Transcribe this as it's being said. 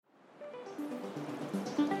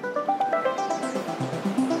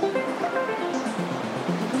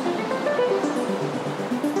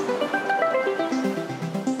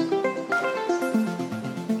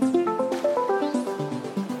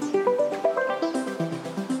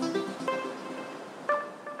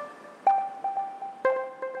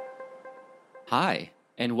Hi,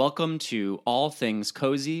 and welcome to All Things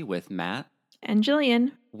Cozy with Matt and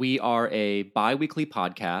Jillian. We are a bi-weekly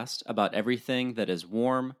podcast about everything that is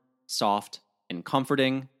warm, soft, and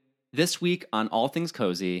comforting. This week on All Things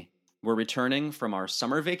Cozy, we're returning from our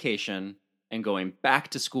summer vacation and going back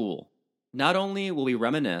to school. Not only will we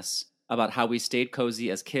reminisce about how we stayed cozy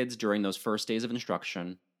as kids during those first days of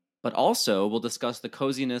instruction, but also we'll discuss the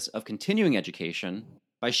coziness of continuing education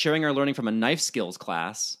by sharing our learning from a knife skills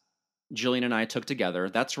class Jillian and I took together.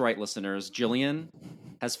 That's right, listeners. Jillian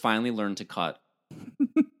has finally learned to cut.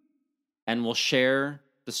 And we'll share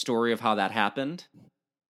the story of how that happened.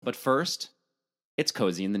 But first, it's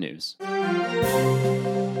Cozy in the News.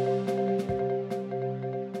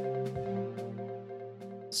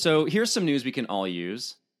 So here's some news we can all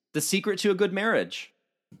use. The secret to a good marriage.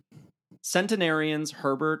 Centenarians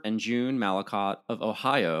Herbert and June Mallicott of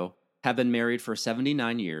Ohio have been married for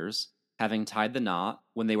 79 years, having tied the knot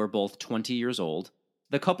when they were both 20 years old.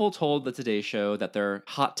 The couple told the Today Show that their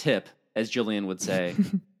hot tip, as Jillian would say,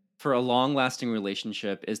 for a long-lasting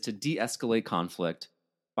relationship is to de-escalate conflict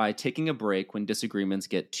by taking a break when disagreements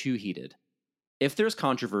get too heated. If there's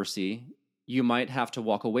controversy, you might have to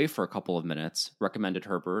walk away for a couple of minutes, recommended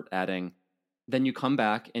Herbert, adding, then you come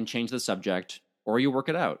back and change the subject, or you work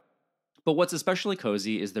it out. But what's especially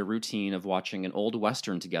cozy is their routine of watching an old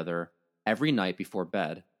Western together every night before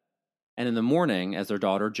bed. And in the morning, as their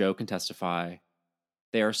daughter Jo can testify,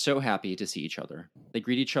 they are so happy to see each other. They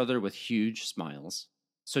greet each other with huge smiles.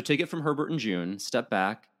 So take it from Herbert and June, step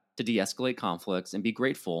back to de-escalate conflicts and be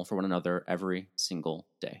grateful for one another every single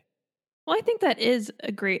day. Well, I think that is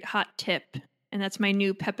a great hot tip. And that's my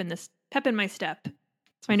new pep in my step.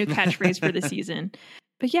 It's my new catchphrase for the season.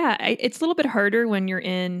 But yeah, it's a little bit harder when you're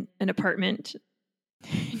in an apartment.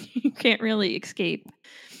 You can't really escape.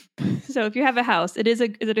 So if you have a house, it is a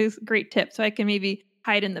great tip. So I can maybe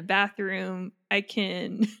hide in the bathroom. I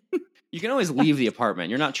can. You can always leave the apartment.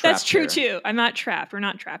 You're not trapped. That's true there. Too. I'm not trapped. We're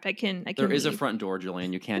not trapped. I can. There is leave. A front door,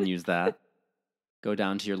 Jillian. You can use that. Go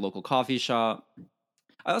down to your local coffee shop.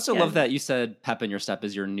 I also love that you said "pep in your step"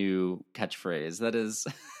 is your new catchphrase. That is.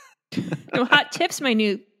 No, hot tip's my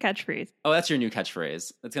new catchphrase. Oh, that's your new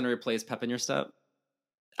catchphrase. That's going to replace "pep in your step."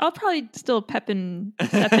 I'll probably still pep and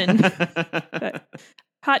step in. But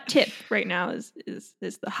hot tip right now is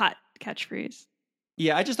the hot catchphrase.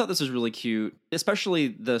 Yeah, I just thought this was really cute, especially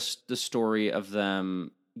the story of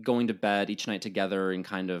them going to bed each night together and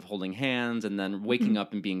kind of holding hands and then waking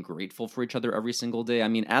up and being grateful for each other every single day. I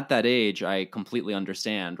mean, at that age, I completely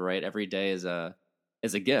understand, right? Every day is a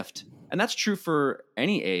gift. And that's true for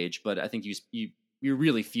any age, but I think you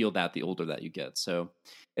really feel that the older that you get. So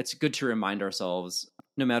it's good to remind ourselves,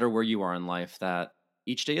 no matter where you are in life, that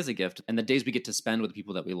each day is a gift. And the days we get to spend with the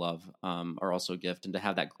people that we love are also a gift. And to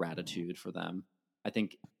have that gratitude for them, I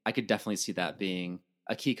think I could definitely see that being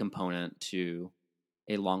a key component to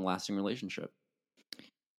a long-lasting relationship.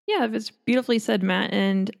 Yeah, it's beautifully said, Matt.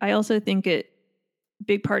 And I also think a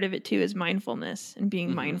big part of it too is mindfulness and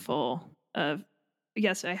being mindful of,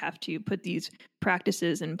 yes, I have to put these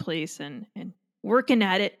practices in place and working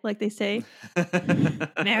at it, like they say.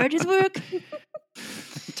 Marriage is work.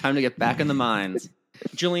 Time to get back in the mines.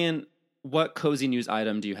 Jillian, what cozy news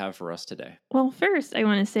item do you have for us today? Well, first, I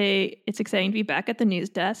want to say it's exciting to be back at the news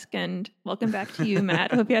desk, and welcome back to you,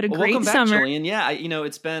 Matt. I hope you had a great welcome back, summer. Jillian. Yeah,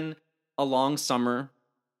 it's been a long summer.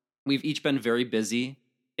 We've each been very busy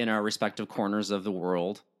in our respective corners of the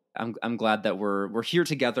world. I'm glad that we're here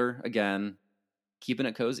together again, keeping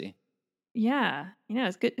it cozy. Yeah,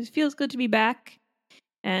 it's good. It feels good to be back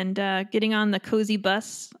and getting on the cozy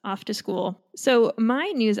bus off to school. So my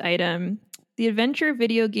news item. The adventure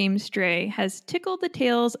video game Stray has tickled the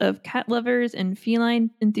tails of cat lovers and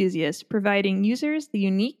feline enthusiasts, providing users the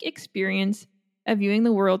unique experience of viewing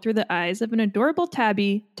the world through the eyes of an adorable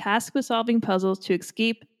tabby tasked with solving puzzles to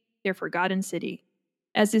escape their forgotten city.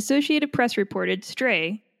 As the Associated Press reported,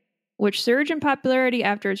 Stray, which surged in popularity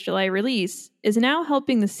after its July release, is now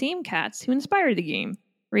helping the same cats who inspired the game,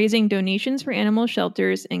 raising donations for animal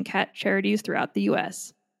shelters and cat charities throughout the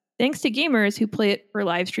U.S., thanks to gamers who play it for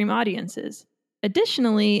live stream audiences.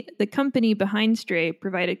 Additionally, the company behind Stray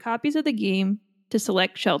provided copies of the game to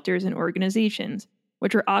select shelters and organizations,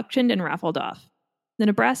 which were auctioned and raffled off. The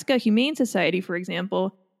Nebraska Humane Society, for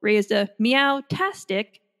example, raised a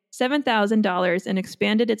meow-tastic $7,000 and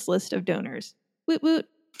expanded its list of donors. Woot woot.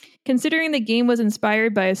 Considering the game was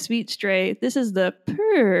inspired by a sweet stray, this is the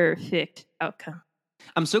perfect outcome.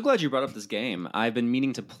 I'm so glad you brought up this game. I've been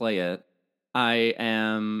meaning to play it. I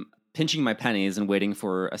am pinching my pennies and waiting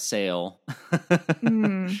for a sale.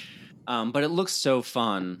 But it looks so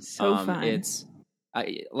fun. So fun. It's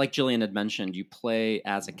like Jillian had mentioned, you play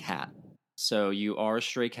as a cat. So you are a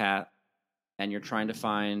stray cat, and you're trying to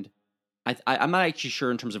find. I'm not actually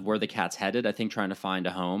sure in terms of where the cat's headed. I think trying to find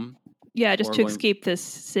a home. Yeah, just Or to going- escape this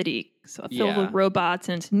city. So filled Yeah. with robots,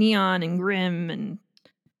 and it's neon and grim, and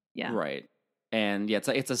yeah. Right. And yeah,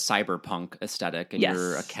 it's a cyberpunk aesthetic, and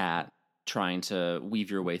you're a Yes. cat trying to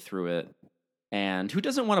weave your way through it. And who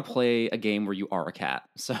doesn't want to play a game where you are a cat?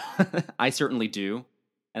 So I certainly do,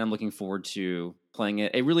 and I'm looking forward to playing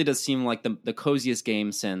it. It really does seem like the coziest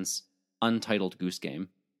game since Untitled Goose Game.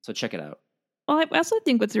 So check it out. Well, I also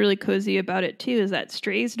think what's really cozy about it too is that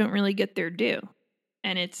strays don't really get their due,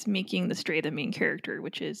 and it's making the stray the main character,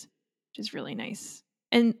 which is really nice.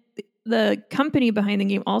 And the company behind the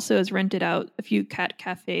game also has rented out a few cat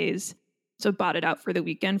cafes, so bought it out for the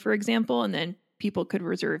weekend, for example, and then people could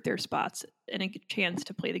reserve their spots and a chance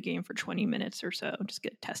to play the game for 20 minutes or so, just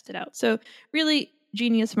get tested out. So really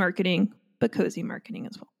genius marketing, but cozy marketing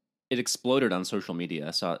as well. It exploded on social media.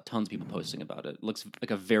 I saw tons of people posting about it. It looks like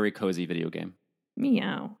a very cozy video game.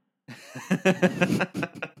 Meow.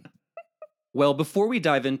 Well, before we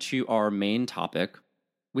dive into our main topic,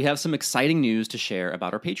 we have some exciting news to share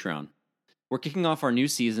about our Patreon. We're kicking off our new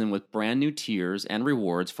season with brand new tiers and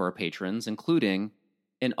rewards for our patrons, including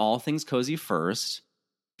in All Things Cozy First,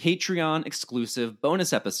 Patreon exclusive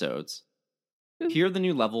bonus episodes. Here are the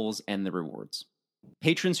new levels and the rewards.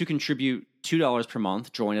 Patrons who contribute $2 per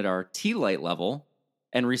month join at our Tea Light level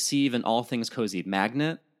and receive an All Things Cozy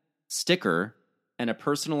magnet, sticker, and a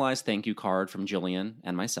personalized thank you card from Jillian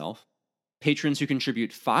and myself. Patrons who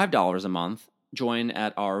contribute $5 a month join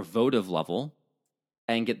at our votive level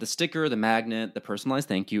and get the sticker, the magnet, the personalized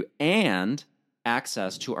thank you, and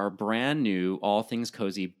access to our brand new All Things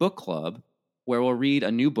Cozy book club, where we'll read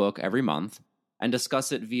a new book every month and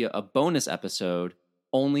discuss it via a bonus episode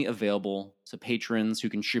only available to patrons who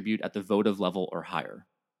contribute at the votive level or higher.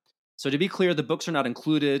 So to be clear, the books are not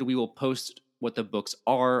included. We will post what the books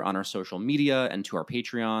are on our social media and to our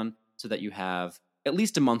Patreon so that you have at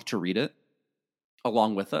least a month to read it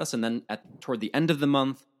along with us. And then toward the end of the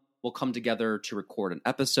month, we'll come together to record an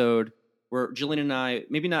episode where Jillian and I,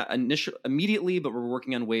 maybe not immediately, but we're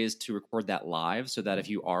working on ways to record that live so that if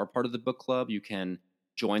you are part of the book club, you can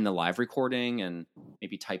join the live recording and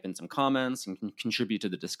maybe type in some comments and can contribute to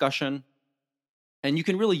the discussion. And you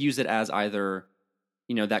can really use it as either,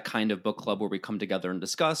 that kind of book club where we come together and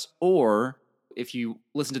discuss, or if you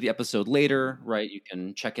listen to the episode later, right, you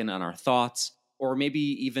can check in on our thoughts, or maybe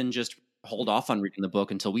even just hold off on reading the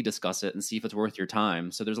book until we discuss it and see if it's worth your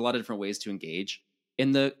time. So there's a lot of different ways to engage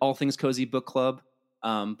in the All Things Cozy book club.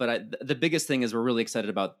 But the biggest thing is we're really excited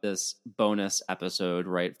about this bonus episode,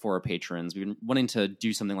 right, for our patrons. We've been wanting to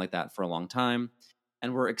do something like that for a long time,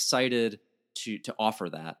 and we're excited to offer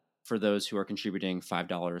that for those who are contributing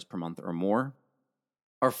 $5 per month or more.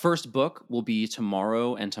 Our first book will be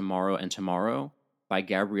Tomorrow and Tomorrow and Tomorrow by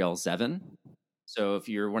Gabrielle Zevin. So if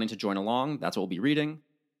you're wanting to join along, that's what we'll be reading.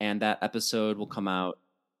 And that episode will come out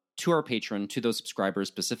to our patron, to those subscribers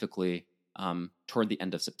specifically, toward the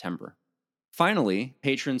end of September. Finally,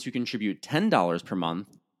 patrons who contribute $10 per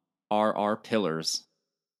month are our pillars.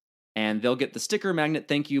 And they'll get the sticker, magnet,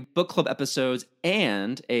 thank you, book club episodes,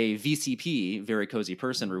 and a VCP, Very Cozy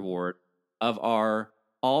Person reward, of our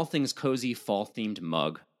All Things Cozy fall-themed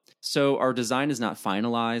mug. So our design is not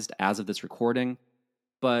finalized as of this recording,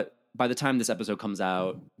 but by the time this episode comes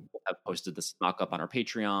out, we'll have posted this mock-up on our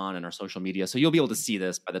Patreon and our social media. So you'll be able to see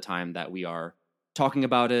this by the time that we are talking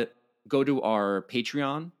about it. Go to our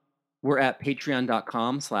Patreon. We're at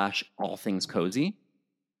patreon.com/allthingscozy.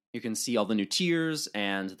 You can see all the new tiers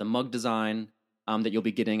and the mug design that you'll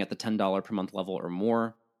be getting at the $10 per month level or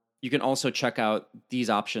more. You can also check out these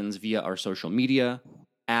options via our social media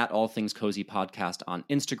at All Things Cozy Podcast on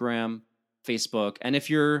Instagram, Facebook. And if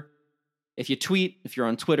you tweet, if you're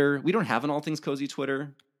on Twitter, we don't have an All Things Cozy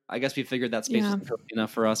Twitter. I guess we figured that space is cozy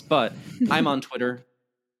enough for us, but I'm on Twitter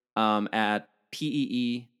at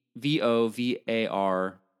PEEVOVARCHECK,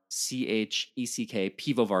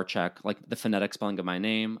 Pivovarchek, like the phonetic spelling of my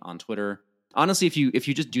name on Twitter. Honestly, if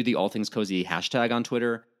you just do the All Things Cozy hashtag on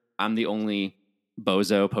Twitter, I'm the only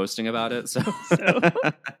bozo posting about it. So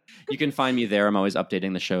you can find me there. I'm always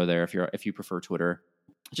updating the show there if you prefer Twitter,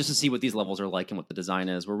 just to see what these levels are like and what the design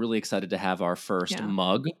is. We're really excited to have our first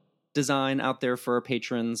mug design out there for our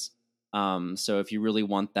patrons. So if you really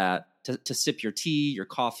want that to sip your tea, your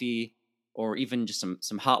coffee, or even just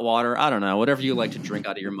some hot water, I don't know, whatever you like to drink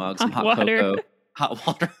out of your mug, some hot cocoa, hot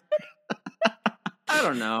water. I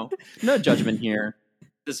don't know. No judgment here.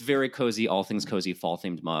 This very cozy, All Things Cozy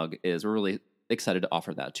fall-themed mug we're really excited to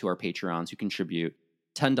offer that to our Patreons who contribute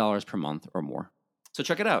 $10 per month or more. So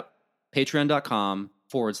check it out.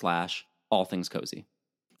 Patreon.com/allthingscozy.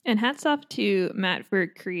 And hats off to Matt for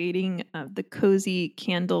creating the cozy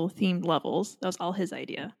candle themed levels. That was all his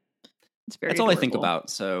idea. It's very That's all I think adorable. about,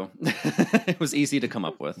 so it was easy to come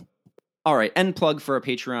up with. All right, end plug for our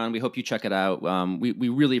Patreon. We hope you check it out. We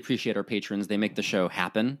really appreciate our patrons. They make the show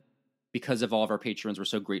happen. Because of all of our patrons, we're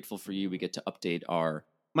so grateful for you. We get to update our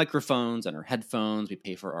microphones and our headphones. We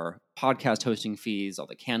pay for our podcast hosting fees, all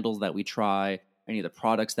the candles that we try, any of the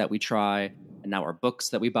products that we try, and now our books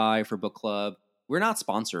that we buy for book club. We're not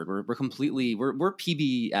sponsored. We're completely we're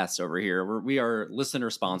PBS over here. We are listener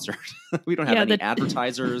sponsored. We don't have any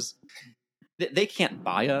advertisers. They can't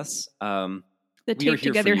buy us. The taped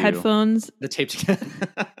together headphones. The taped together.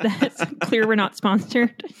 That's clear we're not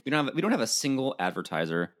sponsored. We don't have a single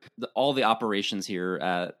advertiser. All the operations here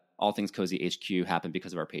at All Things Cozy HQ happen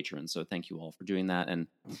because of our patrons. So thank you all for doing that. And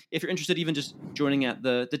if you're interested, even just joining at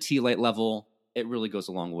the tea light level, it really goes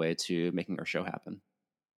a long way to making our show happen.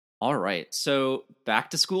 All right, so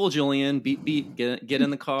back to school, Julian. Beep, beep, get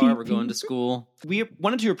in the car. We're going to school. We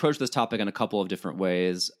wanted to approach this topic in a couple of different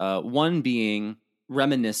ways. One being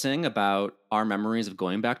reminiscing about our memories of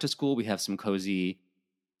going back to school. We have some cozy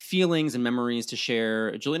feelings and memories to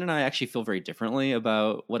share. Julian and I actually feel very differently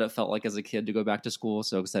about what it felt like as a kid to go back to school.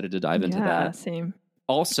 So excited to dive into that. Same.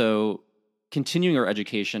 Also, continuing our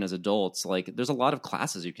education as adults, like there's a lot of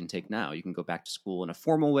classes you can take now. You can go back to school in a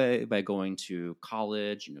formal way by going to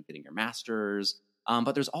college, getting your master's.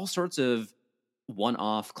 But there's all sorts of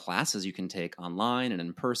one-off classes you can take online and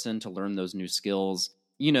in person to learn those new skills.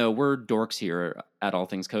 We're dorks here at All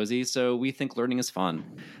Things Cozy, so we think learning is fun.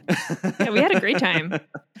 Yeah, we had a great time.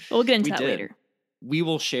 We'll get into that later. We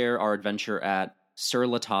will share our adventure at Sur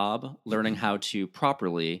La Table, learning how to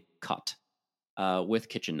properly cut with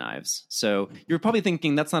kitchen knives. So you're probably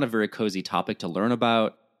thinking that's not a very cozy topic to learn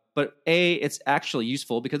about, but it's actually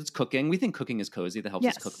useful because it's cooking. We think cooking is cozy. That helps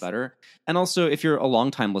us cook better. And also, if you're a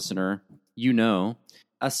longtime listener,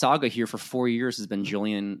 a saga here for 4 years has been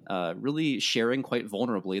Julian really sharing quite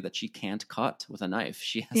vulnerably that she can't cut with a knife.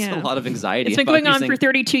 She has a lot of anxiety. It's been going on for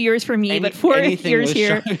 32 years for me, but 4 years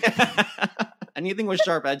here. Anything with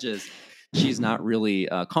sharp edges, she's not really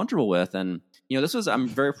comfortable with. And I'm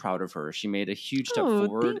very proud of her. She made a huge step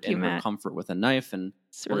forward in her comfort with a knife. And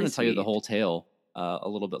we're going to tell you the whole tale a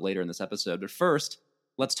little bit later in this episode. But first,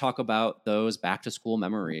 let's talk about those back to school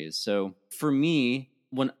memories. So for me,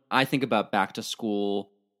 when I think about back to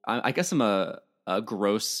school, I guess I'm a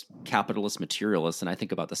gross capitalist materialist, and I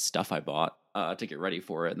think about the stuff I bought to get ready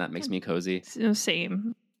for it, and that makes me cozy.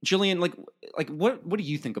 Same. Julian, like what do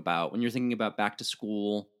you think about when you're thinking about back to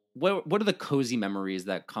school? What are the cozy memories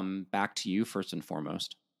that come back to you first and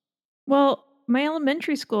foremost? Well, my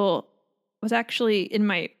elementary school was actually in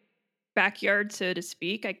my backyard, so to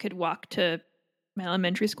speak. I could walk to my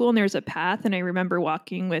elementary school, and there was a path, and I remember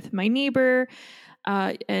walking with my neighbor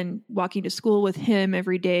and walking to school with him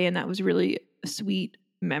every day, and that was really a sweet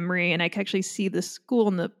memory. And I could actually see the school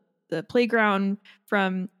and the playground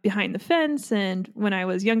from behind the fence. And when I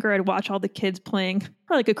was younger, I'd watch all the kids playing,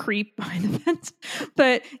 probably like a creep behind the fence,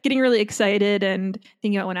 but getting really excited and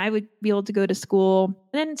thinking about when I would be able to go to school.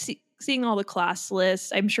 And then seeing all the class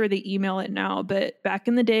lists. I'm sure they email it now, but back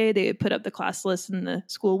in the day, they would put up the class lists in the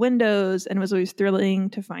school windows, and it was always thrilling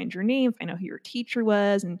to find your name, find out who your teacher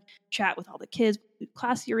was, and chat with all the kids, what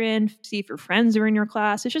class you're in, see if your friends are in your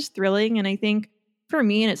class. It's just thrilling. And I think for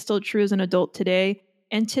me, and it's still true as an adult today,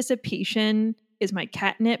 anticipation is my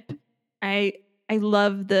catnip. I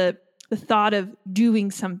love the thought of doing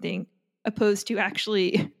something opposed to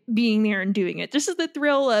actually being there and doing it. This is the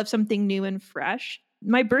thrill of something new and fresh.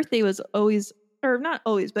 My birthday was always, or not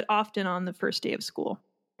always, but often on the first day of school,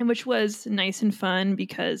 and which was nice and fun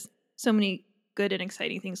because so many good and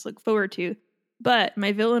exciting things to look forward to. But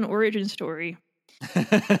my villain origin story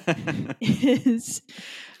is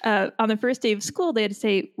on the first day of school, they had to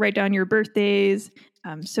say, write down your birthdays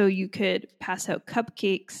so you could pass out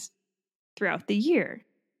cupcakes throughout the year.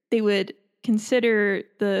 They would consider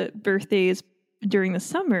the birthdays during the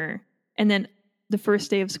summer and then the first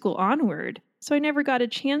day of school onward. So I never got a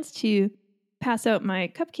chance to pass out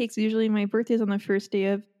my cupcakes. Usually my birthday's on the first day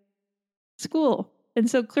of school. And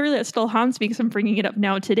so clearly that still haunts me because I'm bringing it up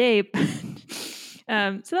now today. So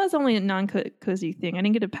that was only a non-cozy thing. I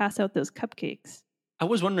didn't get to pass out those cupcakes. I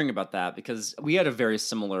was wondering about that because we had a very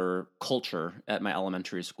similar culture at my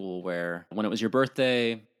elementary school where when it was your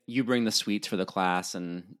birthday, you bring the sweets for the class,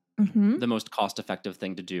 and the most cost-effective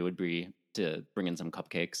thing to do would be to bring in some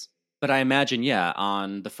cupcakes. But I imagine,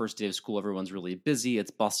 on the first day of school, everyone's really busy. It's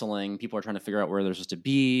bustling. People are trying to figure out where they're supposed to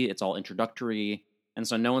be. It's all introductory. And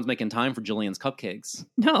so no one's making time for Julian's cupcakes.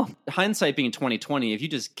 No. Hindsight being 2020, if you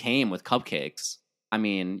just came with cupcakes, I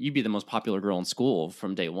mean, you'd be the most popular girl in school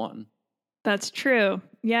from day one. That's true.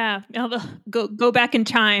 Yeah. I'll go back in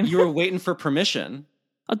time. You were waiting for permission.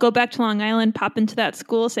 I'll go back to Long Island, pop into that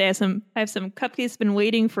school, say I have some cupcakes, been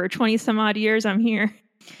waiting for 20 some odd years. I'm here.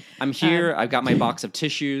 I'm here. I've got my box of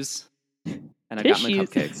tissues and I got my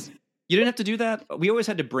cupcakes. You didn't have to do that. We always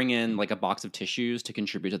had to bring in like a box of tissues to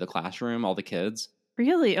contribute to the classroom, all the kids.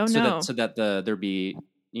 Really? Oh, no. So that there'd be,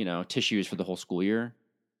 tissues for the whole school year.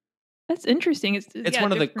 That's interesting. It's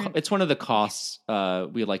one of the costs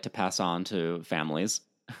we like to pass on to families.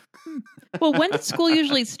 Well, when did school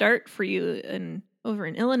usually start for you over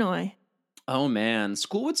in Illinois? Oh man,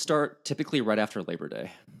 school would start typically right after Labor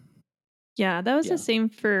Day. Yeah, that was the same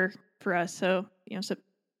for us. So,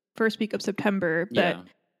 first week of September, but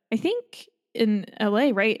I think in LA,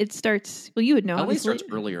 right? It starts, well, you would know. LA starts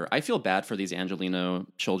earlier. I feel bad for these Angelino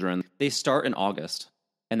children. They start in August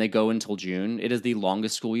and they go until June. It is the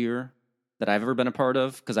longest school year that I've ever been a part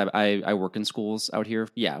of because I work in schools out here.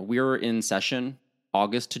 Yeah, we're in session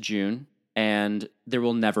August to June, and there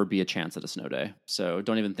will never be a chance at a snow day. So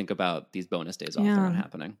don't even think about these bonus days off. They're not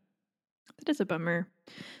happening. That is a bummer.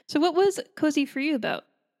 So what was cozy for you about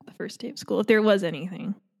the first day of school, if there was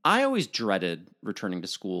anything? I always dreaded returning to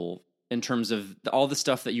school in terms of all the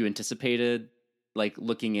stuff that you anticipated, like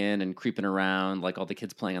looking in and creeping around, like all the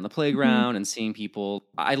kids playing on the playground and seeing people.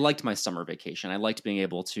 I liked my summer vacation. I liked being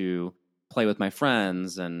able to play with my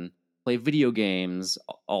friends and play video games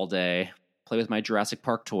all day, play with my Jurassic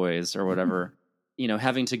Park toys or whatever.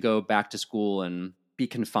 Having to go back to school and be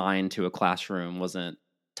confined to a classroom wasn't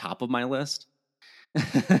top of my list.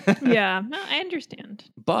 Yeah, no, I understand.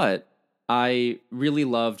 But I really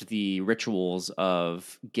loved the rituals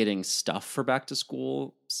of getting stuff for back to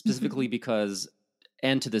school, specifically because,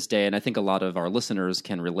 and to this day, and I think a lot of our listeners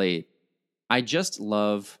can relate, I just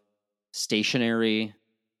love stationery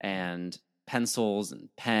and pencils and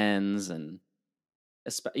pens and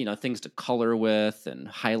things to color with and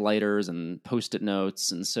highlighters and post-it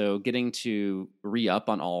notes. And so getting to re-up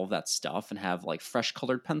on all of that stuff and have like fresh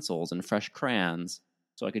colored pencils and fresh crayons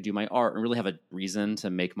so I could do my art and really have a reason to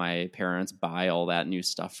make my parents buy all that new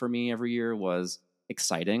stuff for me every year was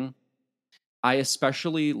exciting. I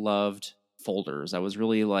especially loved folders. I would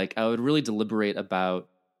really deliberate about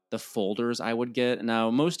the folders I would get. Now,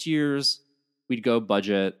 most years we'd go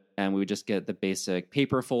budget and we would just get the basic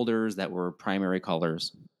paper folders that were primary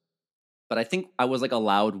colors. But I think I was like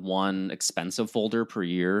allowed one expensive folder per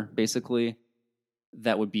year, basically.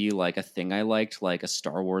 That would be like a thing I liked, like a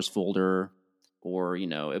Star Wars folder, or,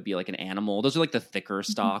 it'd be like an animal. Those are like the thicker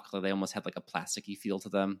stock. They almost had like a plasticky feel to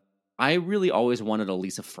them. I really always wanted a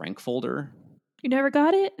Lisa Frank folder. You never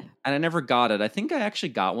got it? And I never got it. I think I actually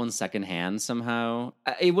got one secondhand somehow.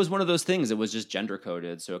 It was one of those things. It was just gender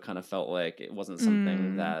coded. So it kind of felt like it wasn't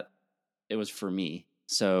something that it was for me.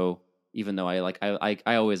 So even though I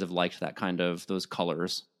always have liked that kind of those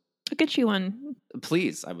colors. I'll get you one.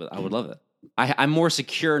 Please. I would love it. I'm more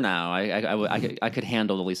secure now. I could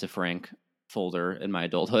handle the Lisa Frank folder in my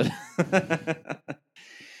adulthood.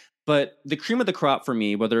 But the cream of the crop for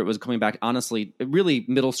me, whether it was coming back, honestly, really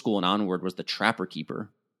middle school and onward, was the Trapper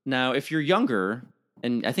Keeper. Now, if you're younger,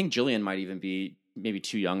 and I think Jillian might even be maybe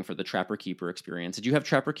too young for the Trapper Keeper experience. Did you have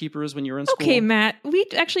Trapper Keepers when you were in school? Okay, Matt.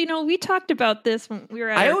 We talked about this when we were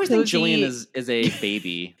at I always think Jillian is a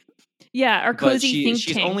baby. Yeah, our cozy think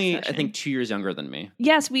she's tank only, session. I think, 2 years younger than me.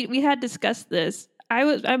 Yes, we had discussed this.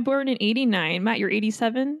 I'm born in 89. Matt, you're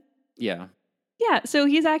 87? Yeah. Yeah, so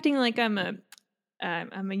he's acting like I'm a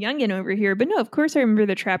youngin' over here, but no, of course I remember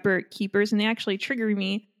the Trapper Keepers, and they actually trigger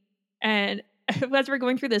me. And as we're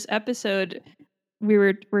going through this episode,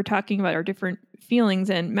 we're talking about our different feelings,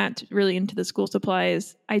 and Matt's really into the school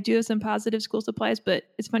supplies. I do have some positive school supplies, but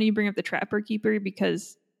it's funny you bring up the Trapper Keeper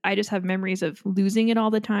because I just have memories of losing it all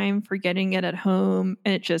the time, forgetting it at home,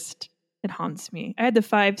 and it haunts me. I had the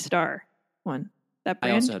 5-star one. That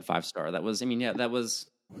brand? I also had 5-star. That was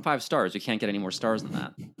 5 stars. You can't get any more stars than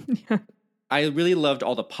that. Yeah. I really loved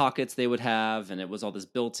all the pockets they would have, and it was all this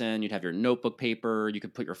built-in. You'd have your notebook paper. You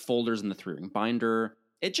could put your folders in the 3-ring binder.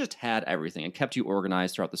 It just had everything. It kept you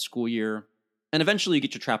organized throughout the school year. And eventually you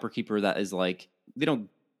get your Trapper Keeper that is like, they don't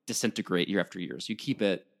disintegrate year after year. So you keep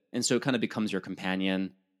it, and so it kind of becomes your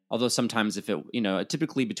companion. Although sometimes if it,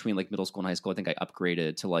 typically between like middle school and high school, I think I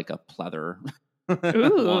upgraded to like a pleather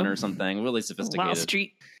one or something really sophisticated. Wall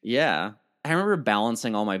Street. Yeah. I remember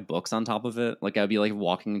balancing all my books on top of it. Like I'd be like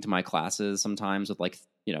walking into my classes sometimes with like,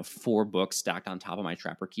 4 books stacked on top of my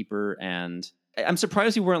Trapper Keeper. And I'm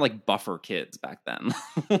surprised we weren't like buffer kids back then.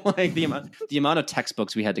 Like the amount of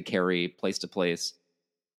textbooks we had to carry place to place.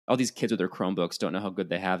 All these kids with their Chromebooks don't know how good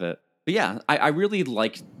they have it. But yeah, I really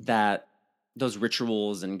liked that those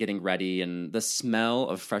rituals and getting ready, and the smell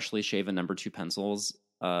of freshly shaven number 2 pencils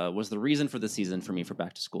was the reason for the season for me for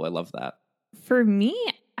back to school. I love that. For me,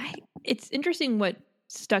 it's interesting what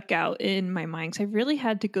stuck out in my mind because I really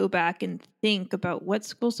had to go back and think about what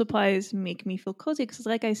school supplies make me feel cozy. Because,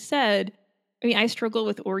 like I said, I mean, I struggle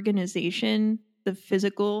with organization, the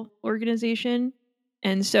physical organization.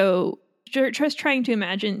 And so just trying to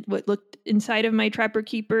imagine what looked inside of my Trapper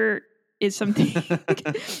Keeper is something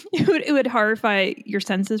it would horrify your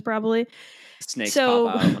senses probably. Snakes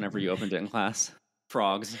pop out whenever you opened it in class.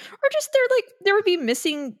 Frogs. Or just there would be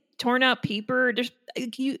missing torn out paper.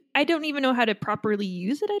 I don't even know how to properly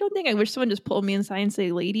use it. I don't think. I wish someone just pulled me inside and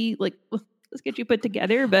say, "Lady, like, let's get you put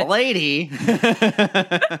together." But lady, or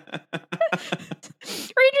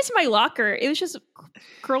just my locker. It was just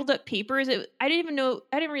curled up papers. I didn't even know.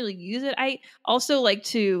 I didn't really use it. I also like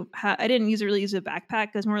to. I didn't really use a backpack.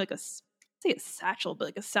 It was more like a satchel, but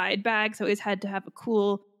like a side bag. So I always had to have a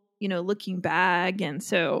cool, looking bag, and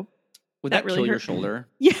so. Would that really kill your shoulder?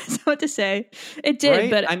 Yes, what to say. It did,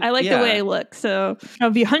 right? But I like the way I look, so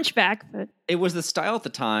I'll be hunchback. But it was the style at the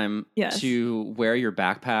time to wear your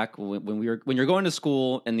backpack when you're going to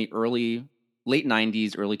school in the late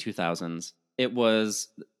 90s, early 2000s. It was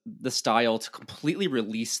the style to completely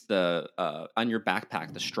release the on your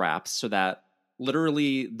backpack the straps, so that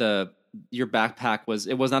literally your backpack was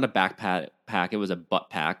not a backpack, it was a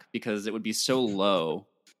butt pack because it would be so low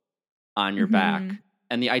on your back.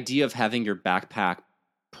 And the idea of having your backpack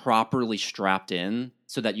properly strapped in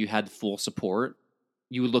so that you had full support,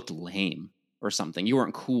 you looked lame or something. You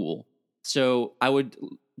weren't cool. So I would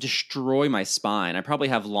destroy my spine. I probably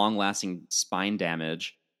have long-lasting spine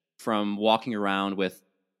damage from walking around with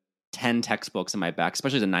 10 textbooks in my back,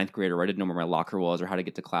 especially as a 9th grader where I didn't know where my locker was or how to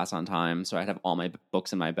get to class on time. So I'd have all my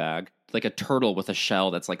books in my bag, like a turtle with a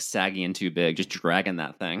shell that's like saggy and too big, just dragging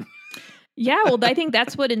that thing. Yeah, well, I think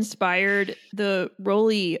that's what inspired the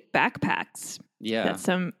Rolly backpacks that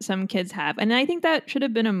some kids have. And I think that should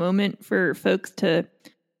have been a moment for folks to,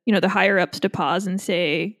 the higher ups to pause and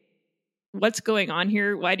say, what's going on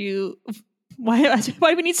here? Why do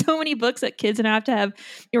we need so many books that kids and have to have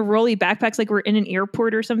Rolly backpacks like we're in an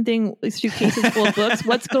airport or something, suitcases full of books?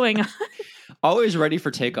 What's going on? Always ready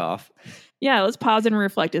for takeoff. Yeah, let's pause and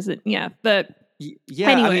reflect. But yeah,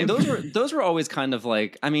 anyway. I mean, those were always kind of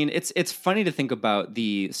like, I mean, it's funny to think about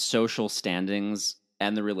the social standings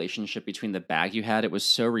and the relationship between the bag you had. It was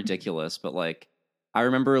so ridiculous, but like, I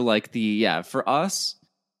remember like for us,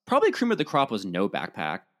 probably cream of the crop was no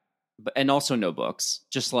backpack, and also no books,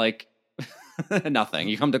 just like nothing.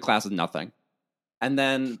 You come to class with nothing. And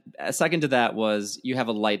then a second to that was you have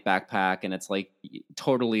a light backpack and it's like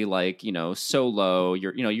totally like, so low.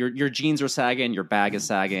 Your jeans are sagging, your bag is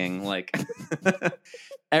sagging, like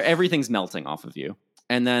everything's melting off of you.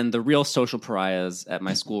 And then the real social pariahs at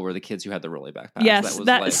my school were the kids who had the Rolly backpacks. Yes,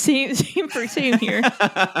 same here.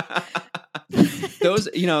 Those,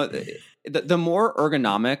 the more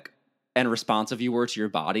ergonomic and responsive you were to your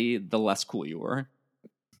body, the less cool you were.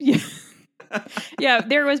 Yeah. Yeah,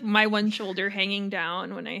 there was my one shoulder hanging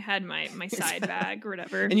down when I had my side bag or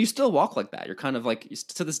whatever. And you still walk like that. You're kind of like,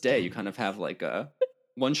 to this day, you kind of have like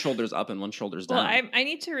one shoulder's up and one shoulder's down. Well, I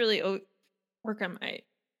need to really work on my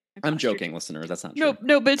I'm joking, listeners. That's not true.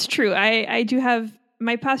 No, but it's true. I do have,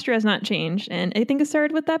 my posture has not changed. And I think it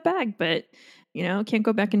started with that bag, but, can't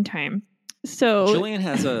go back in time. So Jillian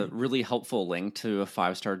has a really helpful link to a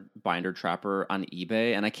 5-star binder trapper on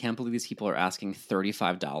eBay, and I can't believe these people are asking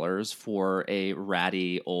 $35 for a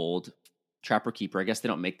ratty old Trapper Keeper. I guess they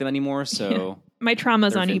don't make them anymore, so my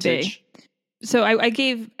trauma's on vintage. eBay. So I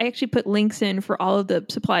actually put links in for all of the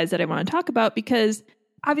supplies that I want to talk about because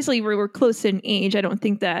obviously we're close in age. I don't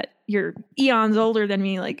think that you're eons older than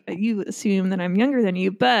me, like you assume that I'm younger than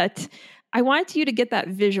you, but I wanted you to get that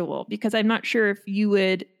visual because I'm not sure if you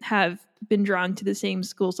would have been drawn to the same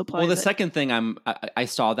school supplies. Well, the second thing I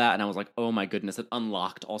saw that and I was like, oh my goodness, it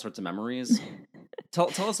unlocked all sorts of memories. Tell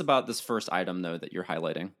us about this first item though that you're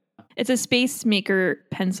highlighting. It's a Space Maker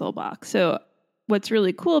pencil box. So what's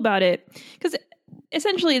really cool about it, because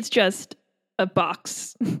essentially it's just a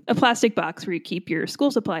box, a plastic box where you keep your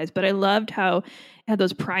school supplies. But I loved how it had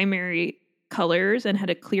those primary colors and had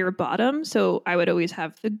a clear bottom. So I would always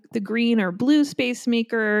have the green or blue Space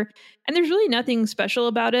Maker. And there's really nothing special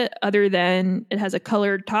about it other than it has a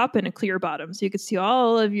colored top and a clear bottom. So you could see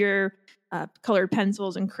all of your colored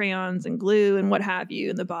pencils and crayons and glue and what have you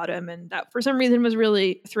in the bottom. And that for some reason was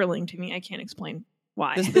really thrilling to me. I can't explain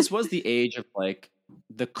why. This was the age of like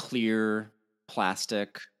the clear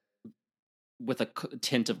plastic with a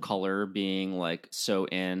tint of color being like so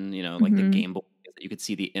in, like the Game Boy, that you could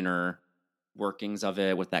see the inner workings of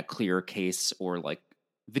it with that clear case, or like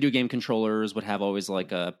video game controllers would have always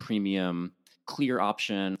like a premium clear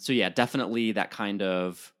option. So yeah, definitely that kind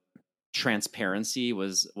of transparency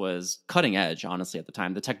was cutting edge, honestly, at the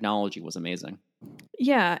time. The technology was amazing.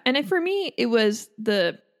 Yeah, and for me, it was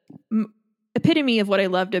the epitome of what I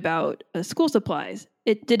loved about school supplies.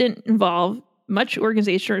 It didn't involve much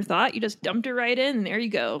organization or thought. You just dumped it right in, and there you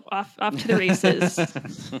go, off to the races.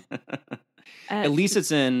 At least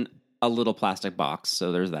it's in a little plastic box,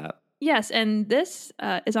 so there's that. Yes, and this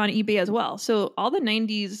is on eBay as well. So all the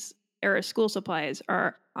 90s era school supplies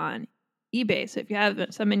are on eBay. So if you have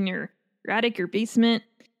some in your attic, your basement,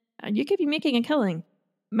 you could be making a killing.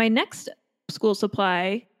 My next school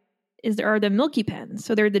supply are the Milky pens.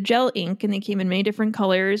 So they're the gel ink, and they came in many different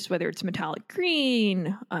colors, whether it's metallic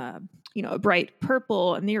green, a bright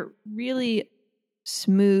purple, and they're really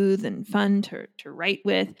smooth and fun to write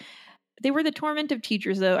with. They were the torment of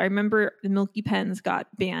teachers, though. I remember the Milky pens got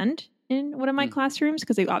banned in one of my classrooms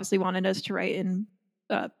because they obviously wanted us to write in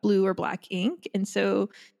blue or black ink. And so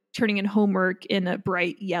turning in homework in a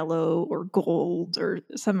bright yellow or gold or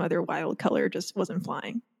some other wild color just wasn't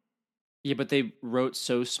flying. Yeah, but they wrote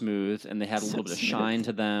so smooth, and they had a little bit of shine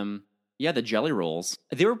to them. Yeah, the Jelly Rolls.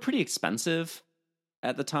 They were pretty expensive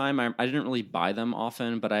at the time. I didn't really buy them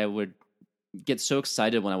often, but I would get so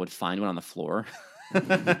excited when I would find one on the floor.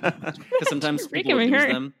 Because sometimes people would use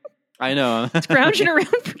them. I know. Scrounging around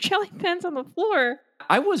for jelly pens on the floor.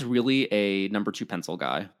 I was really a number 2 pencil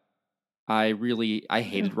guy. I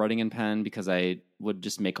hated writing in pen because I would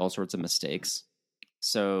just make all sorts of mistakes.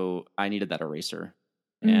 So I needed that eraser.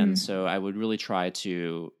 And so I would really try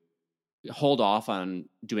to hold off on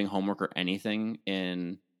doing homework or anything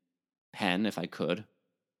in pen if I could.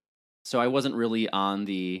 So I wasn't really on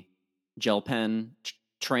the gel pen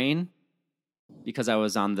train because I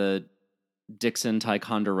was on the Dixon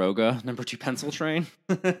Ticonderoga number 2 pencil train.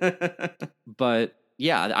 But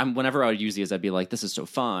yeah, whenever I would use these, I'd be like, this is so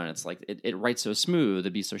fun. It's like, it writes so smooth.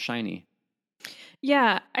 It'd be so shiny.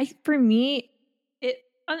 Yeah, for me, it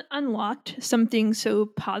unlocked something so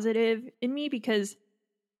positive in me because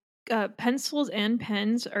pencils and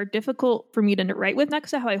pens are difficult for me to write with, not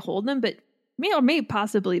because of how I hold them, but maybe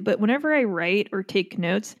possibly. But whenever I write or take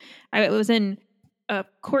notes, I was in a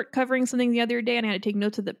court covering something the other day, and I had to take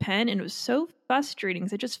notes with the pen, and it was so frustrating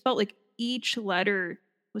because it just felt like each letter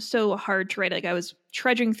was so hard to write. Like I was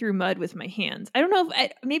trudging through mud with my hands. I don't know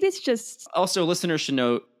if maybe it's just. Also, listeners should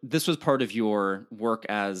know this was part of your work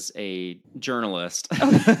as a journalist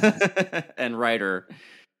and writer.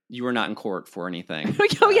 You were not in court for anything.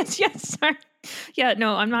 Oh, yes. Sorry. Yeah,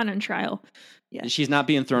 no, I'm not on trial. Yeah. She's not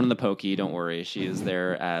being thrown in the pokey. Don't worry. She is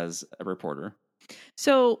there as a reporter.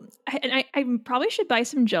 So, I probably should buy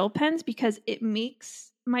some gel pens because it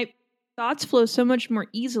makes my thoughts flow so much more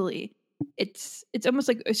easily. It's almost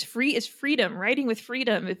like it's freedom, writing with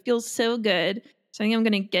freedom. It feels so good. So I think I'm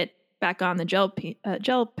going to get back on the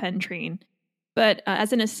gel pen train. But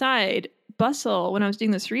as an aside, Bustle, when I was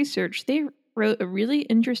doing this research, they wrote a really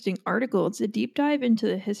interesting article. It's a deep dive into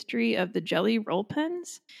the history of the Jelly Roll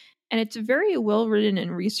pens. And it's a very well written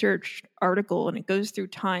and researched article. And it goes through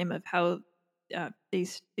time of how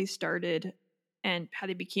they started and how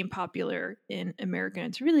they became popular in America.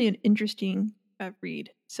 It's really an interesting read.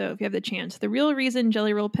 So if you have the chance, The Real Reason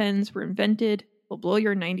Jelly Roll Pens Were Invented Will Blow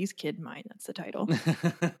Your 90s Kid Mind. That's the title.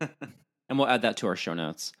 And we'll add that to our show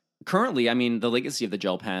notes. Currently, I mean, the legacy of the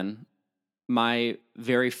gel pen, my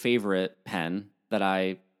very favorite pen that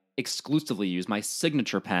I exclusively use, my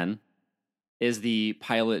signature pen, is the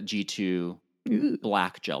Pilot G2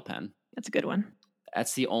 black gel pen. That's a good one.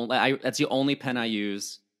 That's the only pen I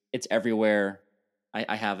use. It's everywhere.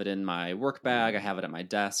 I have it in my work bag. I have it at my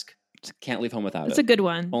desk. Can't leave home without it. It's a good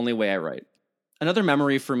one. Only way I write. Another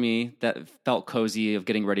memory for me that felt cozy of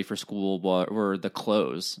getting ready for school were the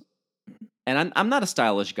clothes. And I'm not a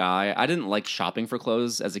stylish guy. I didn't like shopping for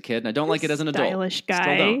clothes as a kid, and I don't like it as an adult. Stylish guy.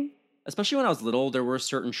 Still don't. Especially when I was little, there were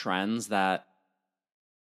certain trends that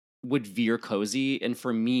would veer cozy. And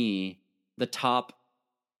for me, the top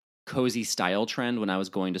cozy style trend when I was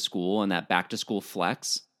going to school and that back to school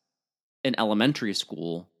flex in elementary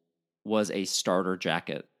school was a starter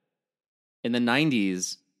jacket. In the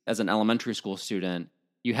 90s, as an elementary school student,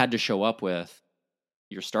 you had to show up with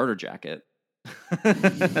your starter jacket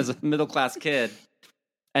as a middle class kid.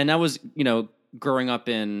 And I was, growing up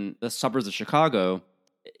in the suburbs of Chicago,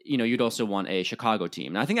 you'd also want a Chicago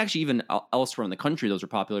team. And I think actually even elsewhere in the country, those were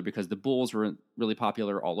popular because the Bulls were really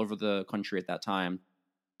popular all over the country at that time.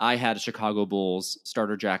 I had a Chicago Bulls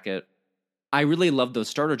starter jacket. I really loved those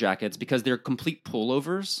starter jackets because they're complete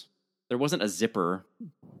pullovers. There wasn't a zipper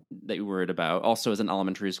that you worried about. Also, as an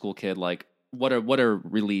elementary school kid, like what a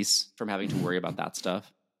release from having to worry about that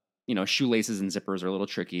stuff. Shoelaces and zippers are a little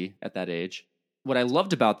tricky at that age. What I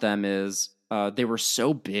loved about them is they were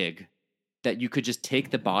so big that you could just take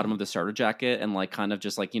the bottom of the starter jacket and like kind of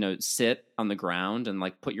just like, sit on the ground and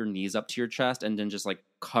like put your knees up to your chest and then just like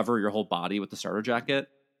cover your whole body with the starter jacket,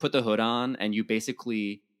 put the hood on, and you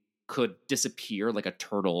basically could disappear like a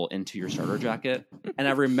turtle into your starter jacket. And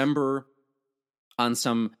I remember on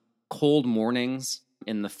some cold mornings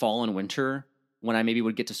in the fall and winter when I maybe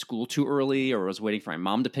would get to school too early or was waiting for my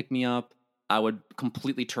mom to pick me up, I would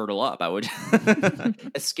completely turtle up. I would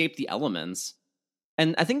escape the elements.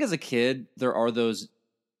 And I think as a kid, there are those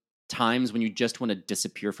times when you just want to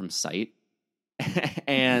disappear from sight.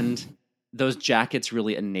 And those jackets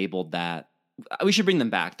really enabled that. We should bring them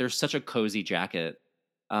back. They're such a cozy jacket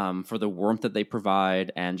for the warmth that they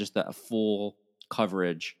provide and just the full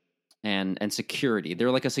coverage and security.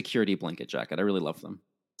 They're like a security blanket jacket. I really love them.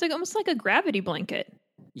 It's like almost like a gravity blanket.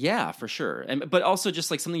 Yeah, for sure. But also just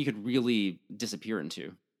like something you could really disappear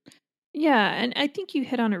into. Yeah, and I think you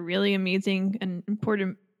hit on a really amazing and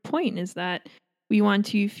important point is that we want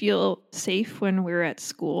to feel safe when we're at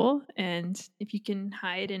school. And if you can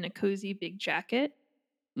hide in a cozy big jacket,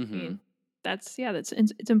 I mean,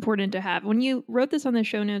 it's important to have. When you wrote this on the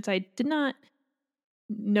show notes, I did not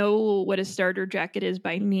know what a starter jacket is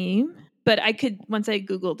by name, but I could, once I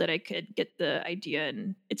Googled it, I could get the idea.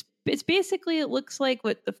 And it's basically, it looks like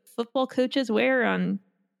what the football coaches wear on,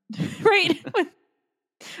 right?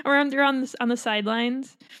 Around they're on the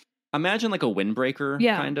sidelines. Imagine like a windbreaker,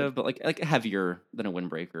 Yeah. kind of, but like heavier than a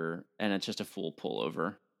windbreaker, and it's just a full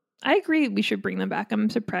pullover. I agree. We should bring them back.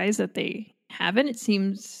 I'm surprised that they haven't. It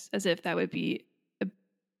seems as if that would be a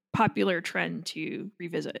popular trend to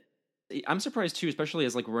revisit. I'm surprised too, especially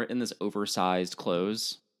as like we're in this oversized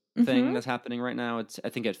clothes thing that's happening right now. I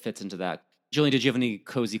think it fits into that. Jillian, did you have any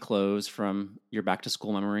cozy clothes from your back to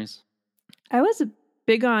school memories? I was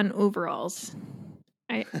big on overalls.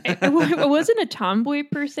 I wasn't a tomboy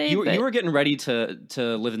per se. You were getting ready to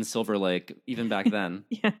live in Silver Lake even back then.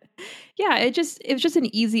 Yeah. It was just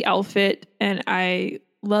an easy outfit, and I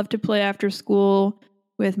loved to play after school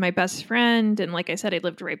with my best friend. And like I said, I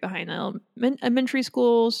lived right behind elementary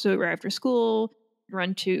school, so right after school,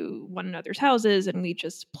 run to one another's houses, and we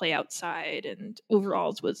just play outside. And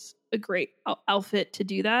overalls was a great outfit to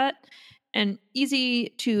do that, and easy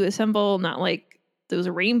to assemble. Not like those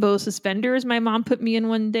rainbow suspenders my mom put me in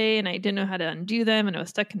one day, and I didn't know how to undo them, and I was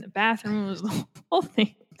stuck in the bathroom. It was the whole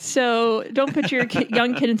thing. So don't put your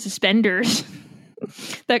young kid in suspenders.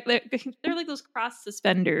 They're like those cross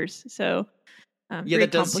suspenders. So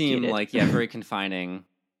that does seem like very confining.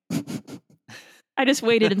 I just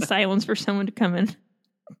waited in silence for someone to come in.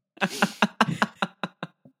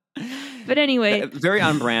 But anyway, very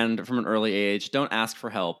on brand from an early age. Don't ask for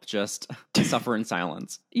help. Just suffer in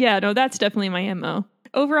silence. Yeah, no, that's definitely my MO.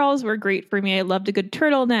 Overalls were great for me. I loved a good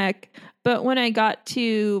turtleneck. But when I got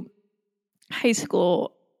to high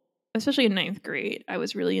school, especially in 9th grade, I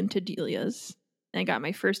was really into Delia's. And I got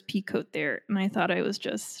my first pea coat there. And I thought I was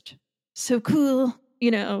just so cool.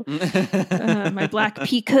 My black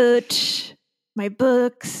pea coat, my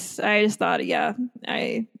books. I just thought,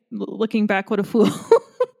 looking back, what a fool.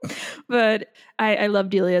 But I love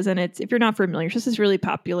Delia's, and if you're not familiar, it's just this really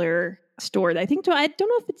popular store. I don't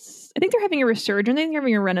know if I think they're having a resurgence. I think they're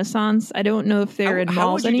having a renaissance. I don't know if they're in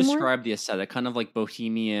malls anymore. How would you describe the aesthetic? Kind of like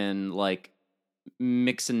bohemian, like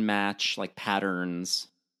mix and match, like patterns,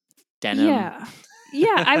 denim.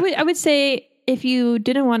 Yeah. I would say if you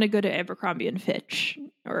didn't want to go to Abercrombie and Fitch,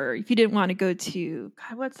 or if you didn't want to go to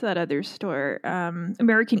what's that other store,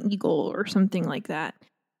 American Eagle or something like that,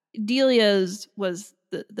 Delia's was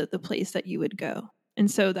the place that you would go.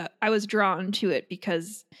 And so that I was drawn to it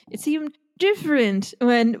because it seemed different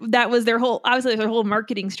when that was their whole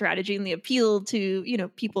marketing strategy, and the appeal to,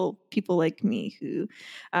 people like me who,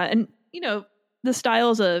 the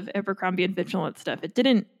styles of Abercrombie and Fitch and all that stuff. It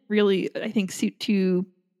didn't really, I think, suit to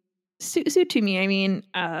me. I mean,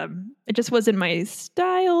 it just wasn't my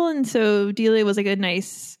style. And so Delia was like a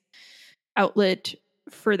nice outlet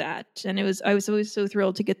for that. And I was always so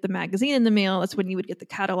thrilled to get the magazine in the mail. That's when you would get the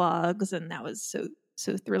catalogs, and that was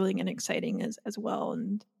so thrilling and exciting as well.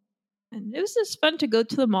 And it was just fun to go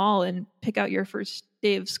to the mall and pick out your first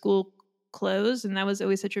day of school clothes. And that was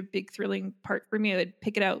always such a big thrilling part for me. I would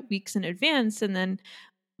pick it out weeks in advance and then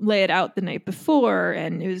lay it out the night before.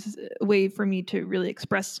 And it was a way for me to really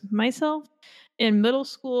express myself. In middle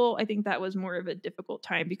school, I think that was more of a difficult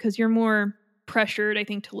time because you're more pressured, I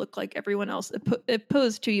think, to look like everyone else,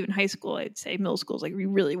 opposed to even high school. I'd say middle school is like we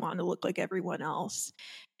really want to look like everyone else.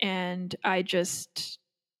 And I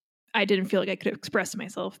I didn't feel like I could express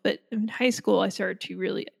myself. But in high school, I started to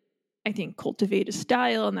really, I think, cultivate a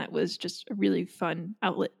style, and that was just a really fun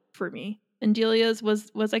outlet for me. And Delia's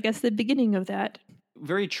was I guess the beginning of that.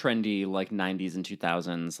 Very trendy, like 90s and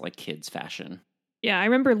 2000s, like kids fashion. Yeah, I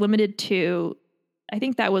remember Limited 2. I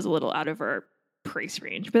think that was a little out of our price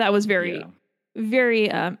range, but that was very, very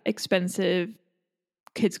expensive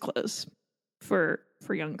kids' clothes for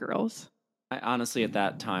young girls. I honestly, at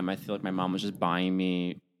that time, I feel like my mom was just buying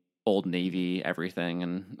me Old Navy everything,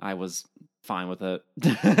 and I was fine with it.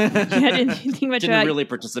 I didn't think much Didn't really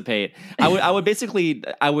participate. I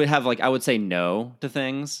would say no to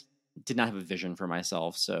things. Did not have a vision for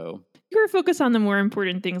myself, so you were focused on the more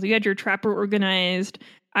important things. You had your trapper organized.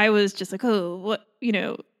 I was just like, oh,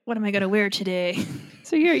 what am I going to wear today?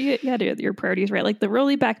 So you had your priorities right. Like the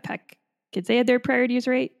Rolly backpack kids, they had their priorities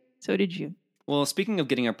right. So did you. Well, speaking of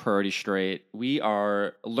getting our priorities straight, we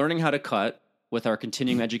are learning how to cut with our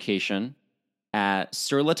continuing education at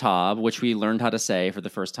Sur La Table, which we learned how to say for the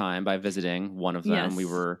first time by visiting one of them. Yes. We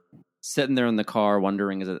were sitting there in the car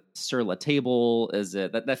wondering, is it Sur La Table? Is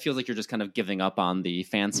it that feels like you're just kind of giving up on the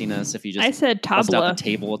fanciness if you just I said bust table out the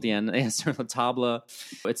table at the end. Yeah, Sur La Table.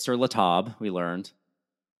 It's Sur La Table, we learned.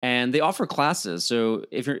 And they offer classes. So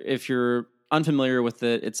if you're unfamiliar with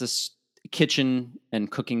it, it's a kitchen and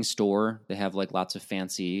cooking store. They have like lots of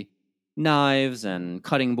fancy knives and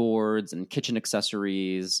cutting boards and kitchen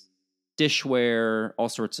accessories, dishware, all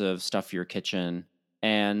sorts of stuff for your kitchen.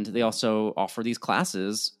 And they also offer these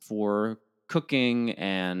classes for cooking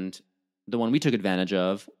and the one we took advantage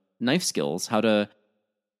of, knife skills, how to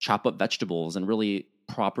chop up vegetables and really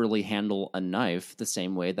properly handle a knife the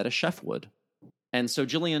same way that a chef would. And so,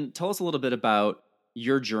 Jillian, tell us a little bit about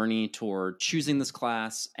your journey toward choosing this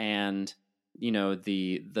class and,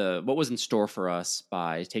 the what was in store for us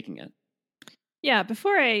by taking it. Yeah,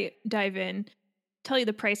 before I dive in, tell you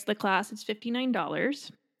the price of the class. It's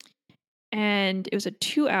 $59. And it was a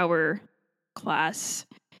 2-hour class.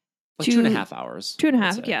 Like 2.5 hours.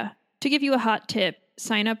 2.5, yeah. To give you a hot tip,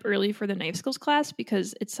 sign up early for the knife skills class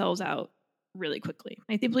because it sells out really quickly.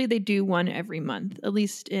 I believe they do one every month, at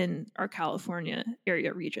least in our California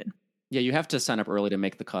area region. Yeah, you have to sign up early to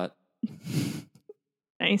make the cut.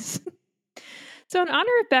 Nice. So in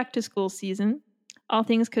honor of back to school season, All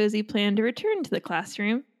Things Cozy planned to return to the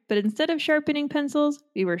classroom, but instead of sharpening pencils,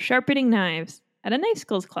 we were sharpening knives at a knife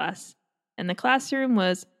skills class. And the classroom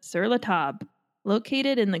was Sur La Table,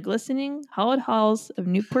 located in the glistening, hollowed halls of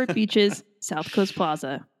Newport Beach's South Coast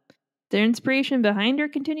Plaza. The inspiration behind our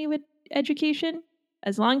continuing education,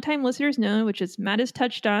 as longtime listeners know, which as Matt has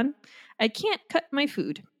touched on, I can't cut my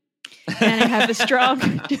food. And I have a strong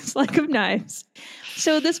dislike of knives.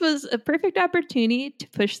 So this was a perfect opportunity to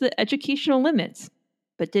push the educational limits.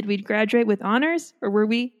 But did we graduate with honors or were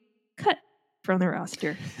we cut from the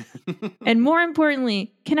roster? And more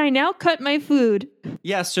importantly, can I now cut my food?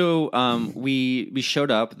 Yeah, so we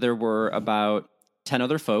showed up. There were about 10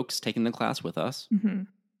 other folks taking the class with us. Mm-hmm.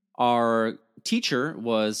 Our teacher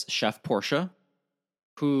was Chef Portia,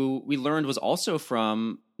 who we learned was also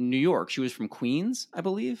from New York. She was from Queens, I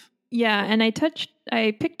believe. Yeah, and I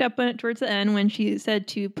picked up on it towards the end when she said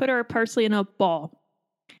to put our parsley in a ball.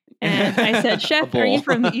 And I said, Chef, are you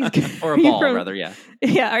from the East Coast? Or a ball, rather, yeah.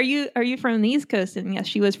 Yeah, are you from the East Coast? And yes,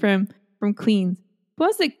 she was from Queens. What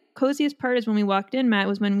was the coziest part is when we walked in, Matt,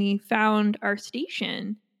 was when we found our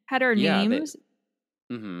station, had our names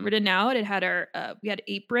written out. It had we had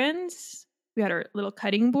aprons. We had our little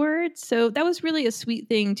cutting boards. So that was really a sweet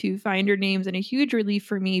thing to find your names and a huge relief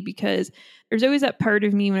for me because there's always that part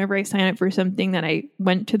of me whenever I sign up for something that I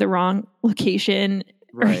went to the wrong location.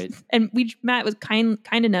 Right. And Matt was kind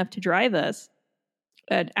enough to drive us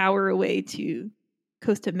an hour away to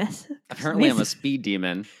Costa Mesa. Apparently I'm a speed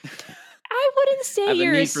demon. I wouldn't say I have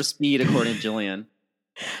you're a need for speed according to Jillian.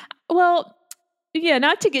 Well, yeah,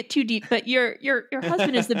 not to get too deep, but your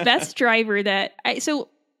husband is the best driver that I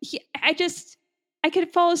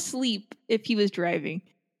could fall asleep if he was driving.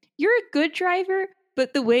 You're a good driver,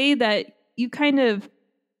 but the way that you kind of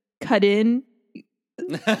cut in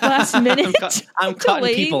last minute, I'm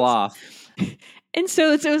cutting people off. And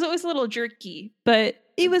so it was always a little jerky, but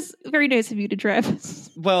it was very nice of you to drive us.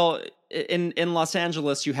 Well, in Los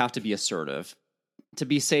Angeles, you have to be assertive. To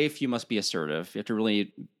be safe, you must be assertive. You have to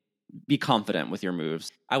really be confident with your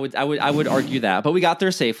moves. I would argue that, but we got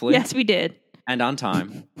there safely. Yes, we did. And on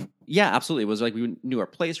time. Yeah, absolutely. It was like we knew our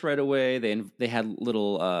place right away. They had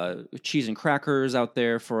little cheese and crackers out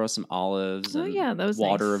there for us, some olives, and that was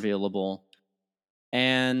water nice. available.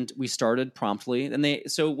 And we started promptly. And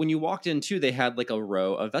so when you walked in too, they had like a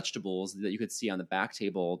row of vegetables that you could see on the back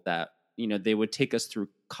table that, they would take us through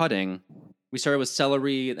cutting We started with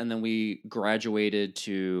celery, and then we graduated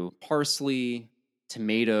to parsley,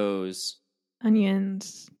 tomatoes.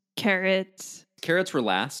 Onions, carrots. Carrots were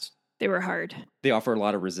last. They were hard. They offer a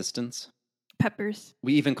lot of resistance. Peppers.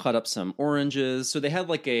 We even cut up some oranges. So they had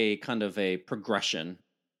like a kind of a progression.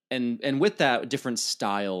 And with that, different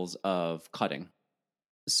styles of cutting.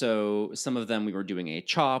 So some of them we were doing a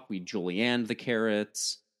chop, we julienned the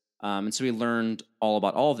carrots. And so we learned all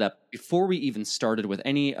about all of that. Before we even started with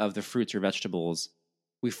any of the fruits or vegetables,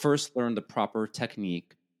 we first learned the proper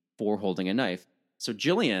technique for holding a knife. So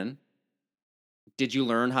Jillian, did you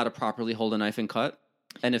learn how to properly hold a knife and cut?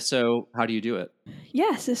 And if so, how do you do it?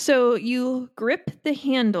 Yes. So you grip the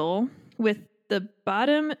handle with the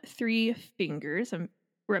bottom 3 fingers.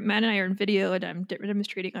 Matt and I are in video, and I'm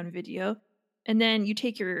demonstrating on video. And then you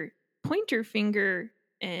take your pointer finger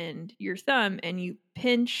and your thumb, and you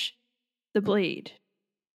pinch the blade,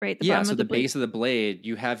 right? So the base of the blade,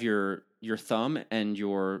 you have your thumb and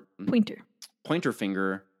your pointer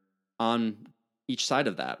finger on each side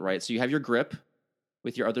of that, right? So you have your grip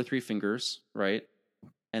with your other 3 fingers, right?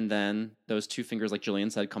 And then those 2 fingers, like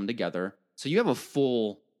Jillian said, come together. So you have a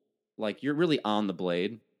full, like, you're really on the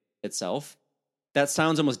blade itself. That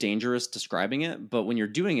sounds almost dangerous describing it, but when you're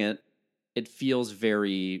doing it, it feels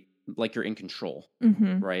very like you're in control,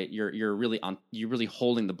 right? You're really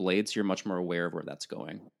holding the blade, so you're much more aware of where that's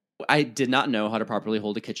going. I did not know how to properly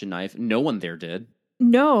hold a kitchen knife. No one there did.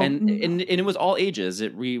 No, and it was all ages.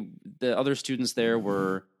 The other students there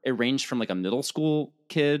it ranged from like a middle school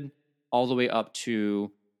kid all the way up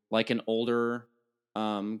to like an older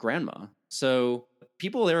grandma. So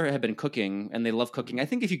people there have been cooking, and they love cooking. I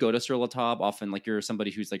think if you go to Sur La Table, often like you're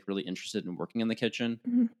somebody who's like really interested in working in the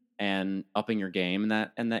kitchen and upping your game in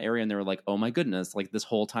that area. And they were like, oh my goodness, like this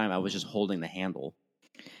whole time I was just holding the handle.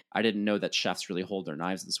 I didn't know that chefs really hold their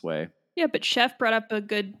knives this way. Yeah, but Chef brought up a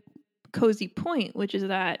good cozy point, which is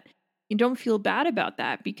that you don't feel bad about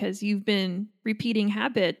that because you've been repeating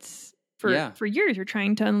habits for years. You're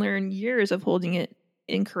trying to unlearn years of holding it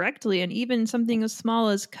incorrectly. And even something as small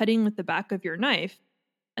as cutting with the back of your knife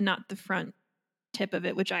and not the front tip of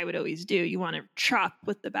it, which I would always do. You want to chop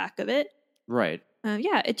with the back of it. Right.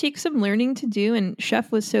 It takes some learning to do. And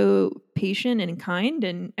Chef was so patient and kind.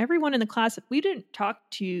 And everyone in the class, we didn't talk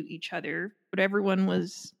to each other, but everyone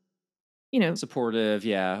was, supportive.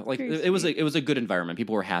 Yeah. Like it was a good environment.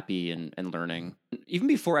 People were happy and learning. Even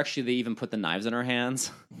before actually they even put the knives in our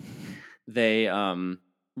hands, they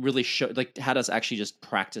really had us actually just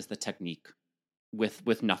practice the technique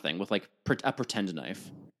with nothing, with like a pretend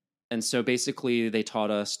knife. And so basically they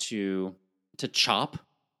taught us to chop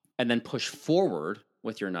and then push forward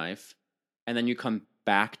with your knife, and then you come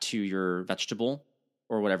back to your vegetable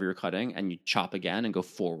or whatever you're cutting, and you chop again and go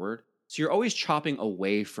forward. So you're always chopping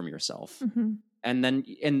away from yourself. And then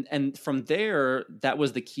and from there, that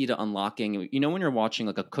was the key to unlocking. When you're watching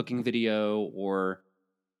like a cooking video or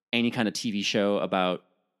any kind of TV show about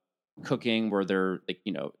cooking where they're like,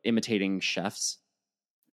 imitating chefs,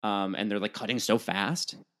 and they're like cutting so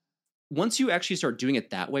fast. Once you actually start doing it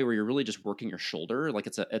that way, where you're really just working your shoulder, like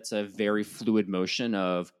it's a very fluid motion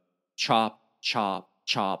of chop, chop,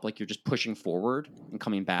 chop, like you're just pushing forward and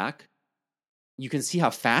coming back. You can see how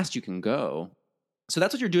fast you can go. So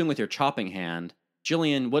that's what you're doing with your chopping hand.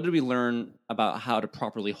 Jillian, what did we learn about how to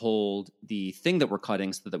properly hold the thing that we're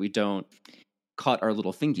cutting so that we don't cut our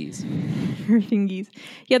little fingies? Fingies.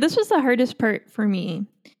 Yeah, this was the hardest part for me.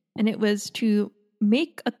 And it was to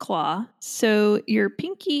make a claw. So your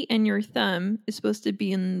pinky and your thumb is supposed to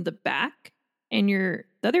be in the back, and the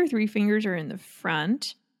other 3 fingers are in the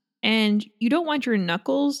front. And you don't want your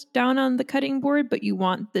knuckles down on the cutting board, but you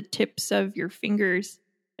want the tips of your fingers.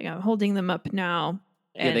 Like I'm holding them up now.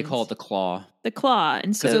 Yeah, they call it the claw. The claw.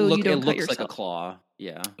 And so you don't cut yourself. It looks like a claw.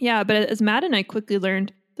 Yeah. Yeah, but as Matt and I quickly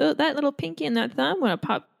learned, that little pinky and that thumb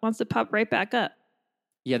wants to pop right back up.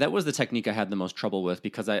 Yeah, that was the technique I had the most trouble with,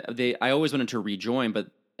 because I always wanted to rejoin,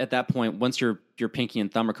 but at that point, once your pinky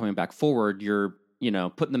and thumb are coming back forward, you're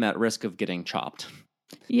putting them at risk of getting chopped.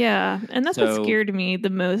 Yeah, and that's what scared me the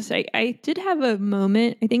most. I did have a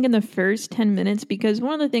moment, I think, in the first 10 minutes, because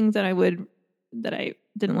one of the things that I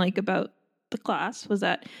didn't like about the class was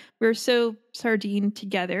that we were so sardined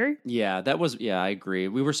together. Yeah, I agree.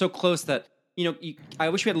 We were so close that I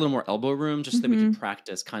wish we had a little more elbow room just so that we could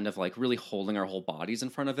practice kind of like really holding our whole bodies in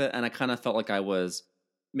front of it. And I kind of felt like I was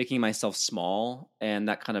making myself small, and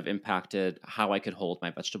that kind of impacted how I could hold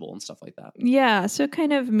my vegetable and stuff like that. Yeah. So it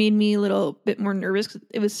kind of made me a little bit more nervous because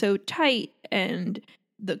it was so tight, and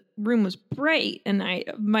the room was bright, and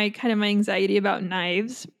my anxiety about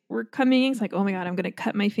knives were coming. It's like, oh my God, I'm going to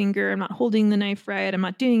cut my finger. I'm not holding the knife right. I'm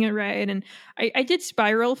not doing it right. And I did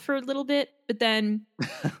spiral for a little bit, but then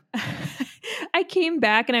I came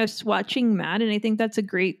back and I was watching Matt, and I think that's a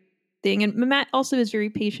great thing. And Matt also is very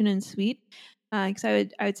patient and sweet. Because I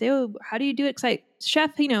would say, oh, how do you do it? Because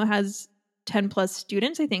Chef, has 10 plus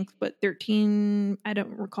students, I think, but 13, I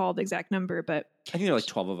don't recall the exact number, but I think there are like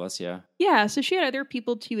 12 of us. Yeah. Yeah. So she had other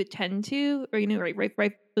people to attend to, or,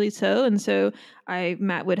 rightfully so. And so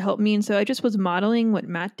Matt would help me. And so I just was modeling what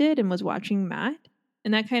Matt did and was watching Matt.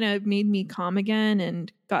 And that kind of made me calm again and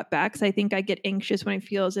got back. Because I think I get anxious when I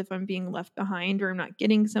feel as if I'm being left behind or I'm not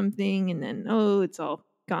getting something. And then, it's all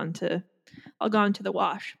gone to the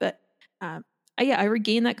wash. But I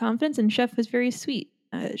regained that confidence, and Chef was very sweet.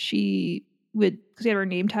 She would, because we had our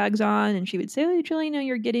name tags on, and she would say, oh, Julie,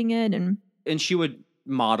 you're getting it. And she would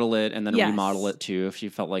model it and then Yes. remodel it too if she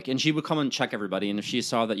felt like, and she would come and check everybody. And if she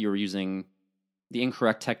saw that you were using the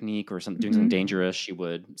incorrect technique or doing something dangerous, she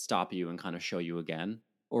would stop you and kind of show you again.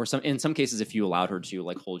 Or in some cases, if you allowed her to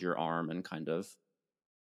like hold your arm and kind of,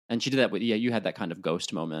 and she did that with, you had that kind of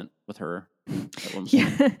ghost moment with her.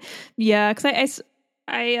 Yeah. Because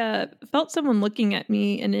I felt someone looking at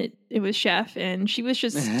me, and it was Chef, and she was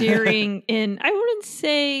just staring in, I wouldn't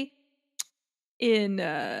say in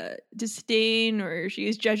disdain, or she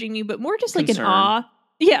was judging me, but more just like Concern. in awe.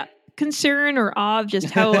 Yeah, concern or awe of just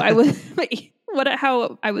how I was,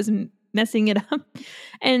 how I was messing it up.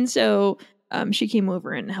 And so she came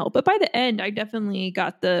over and helped. But by the end, I definitely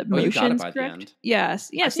got the motions you got it by correct. the end. Yes.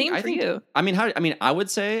 Yeah, same for you. I would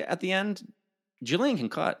say at the end, Jillian can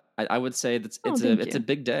cut. I would say it's a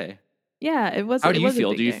big day. Yeah, it was. How do you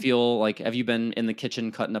feel? Do you feel like, have you been in the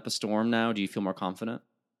kitchen cutting up a storm now? Do you feel more confident?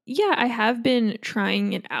 Yeah, I have been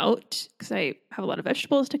trying it out because I have a lot of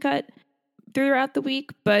vegetables to cut throughout the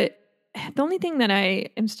week. But the only thing that I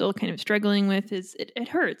am still kind of struggling with is it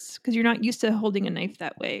hurts because you're not used to holding a knife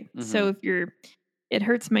that way. Mm-hmm. So it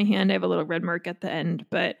hurts my hand. I have a little red mark at the end,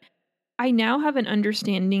 but I now have an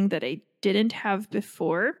understanding that I didn't have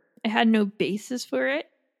before. I had no basis for it.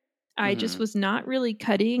 I just was not really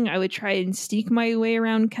cutting. I would try and sneak my way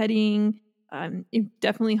around cutting. It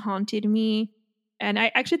definitely haunted me. And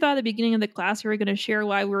I actually thought at the beginning of the class we were going to share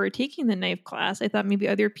why we were taking the knife class. I thought maybe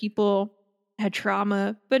other people had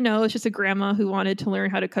trauma, but no, it's just a grandma who wanted to learn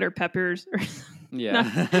how to cut her peppers.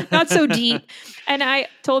 Yeah. not so deep. And I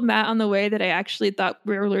told Matt on the way that I actually thought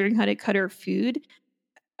we were learning how to cut our food.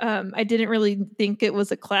 I didn't really think it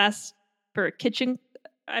was a class for a kitchen.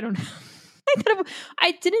 I don't know.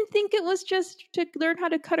 I didn't think it was just to learn how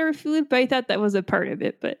to cut our food, but I thought that was a part of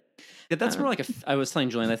it. But yeah, that's more like I was telling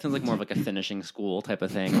Julian, that sounds like more of like a finishing school type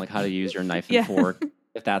of thing, like how to use your knife and fork,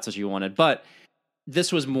 if that's what you wanted. But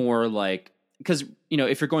this was more like, because,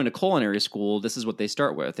 if you're going to culinary school, this is what they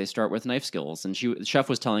start with. They start with knife skills. And Chef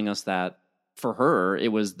was telling us that for her,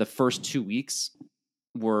 it was the first 2 weeks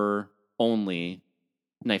were only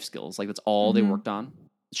knife skills. Like that's all they worked on.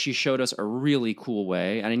 She showed us a really cool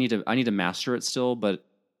way, and I need to master it still, but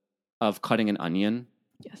of cutting an onion.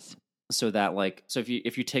 Yes. So that so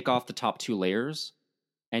if you take off the top 2 layers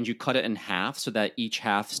and you cut it in half so that each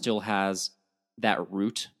half still has that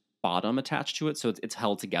root bottom attached to it, so it's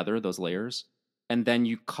held together, those layers, and then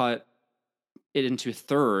you cut it into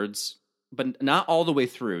thirds, but not all the way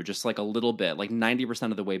through, just like a little bit, like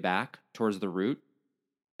 90% of the way back towards the root,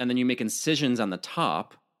 and then you make incisions on the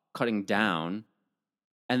top, cutting down,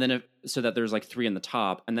 and then so that there's like 3 in the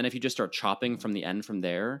top, and then if you just start chopping from the end from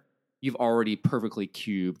there, you've already perfectly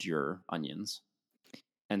cubed your onions.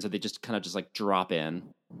 And so they just kind of just like drop in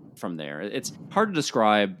from there. It's hard to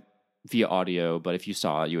describe via audio, but if you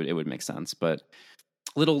saw it, it would make sense. But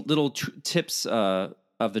little tips of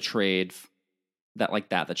the trade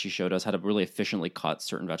that she showed us how to really efficiently cut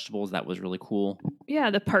certain vegetables. That was really cool. Yeah,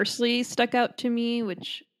 the parsley stuck out to me,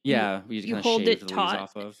 which you hold it taut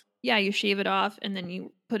off of. Yeah, you shave it off and then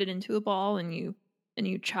you put it into a ball and you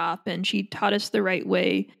chop. And she taught us the right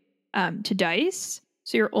way to dice,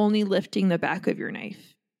 so you're only lifting the back of your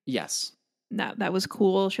knife. Yes. That was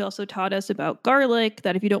cool. She also taught us about garlic,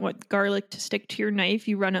 that if you don't want garlic to stick to your knife,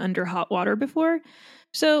 you run it under hot water before.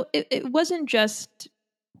 So it wasn't just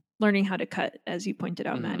learning how to cut, as you pointed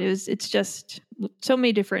out, Matt. It's just so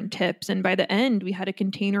many different tips. And by the end, we had a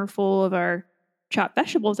container full of our chopped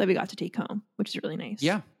vegetables that we got to take home, which is really nice.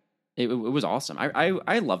 Yeah, it was awesome.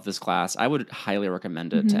 I love this class. I would highly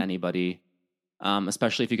recommend it to anybody.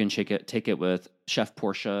 Especially if you can take it with Chef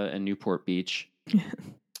Portia in Newport Beach.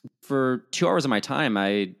 For 2 hours of my time,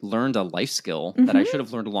 I learned a life skill that I should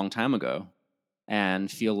have learned a long time ago, and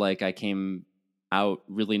feel like I came out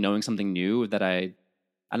really knowing something new that I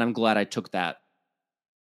And I'm glad I took that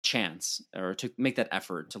chance or to make that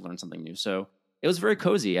effort to learn something new. So it was very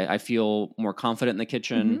cozy. I feel more confident in the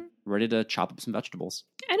kitchen, ready to chop up some vegetables.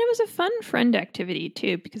 And it was a fun friend activity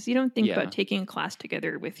too, because you don't think Yeah. about taking a class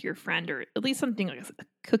together with your friend, or at least something like a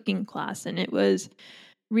cooking class. And it was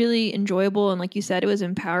really enjoyable. And like you said, it was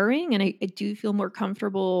empowering. And I do feel more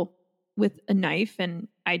comfortable with a knife. And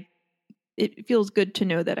it feels good to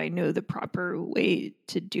know that I know the proper way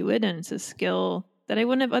to do it. And it's a skill that I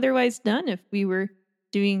wouldn't have otherwise done if we were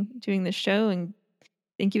doing the show. And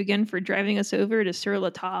thank you again for driving us over to Sur La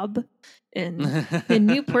Table in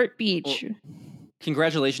Newport Beach. Well,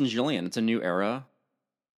 congratulations, Jillian. It's a new era.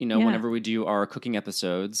 Whenever we do our cooking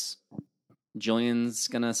episodes, Jillian's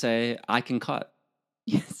going to say, I can cut.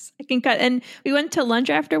 Yes, I can cut. And we went to lunch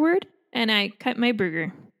afterward, and I cut my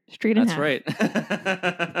burger straight in half. That's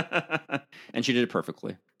right. And she did it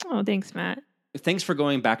perfectly. Oh, thanks, Matt. Thanks for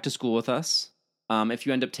going back to school with us. If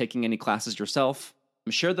you end up taking any classes yourself,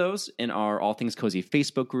 share those in our All Things Cozy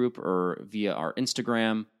Facebook group or via our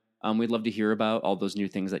Instagram. We'd love to hear about all those new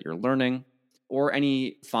things that you're learning or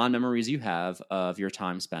any fond memories you have of your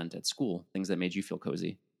time spent at school, things that made you feel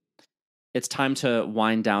cozy. It's time to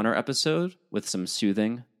wind down our episode with some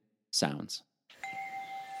soothing sounds.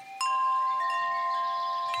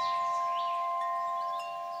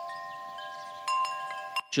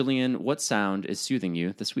 Jillian, what sound is soothing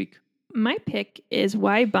you this week? My pick is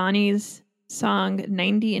Why Bonnie's song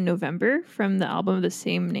 90 in November from the album of the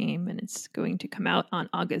same name, and it's going to come out on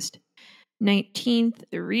August 19th.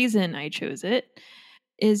 The reason I chose it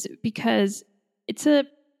is because it's a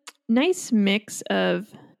nice mix of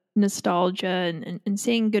nostalgia and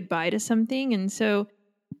saying goodbye to something. And so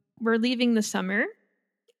we're leaving the summer,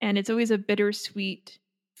 and it's always a bittersweet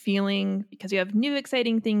feeling because you have new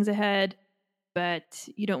exciting things ahead, but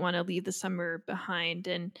you don't want to leave the summer behind.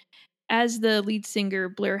 And as the lead singer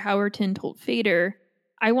Blair Howerton told Fader,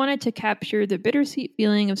 I wanted to capture the bittersweet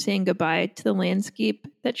feeling of saying goodbye to the landscape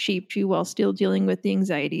that shaped you while still dealing with the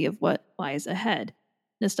anxiety of what lies ahead.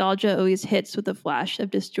 Nostalgia always hits with a flash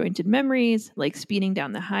of disjointed memories, like speeding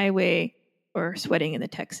down the highway or sweating in the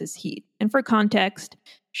Texas heat. And for context,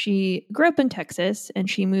 she grew up in Texas and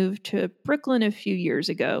she moved to Brooklyn a few years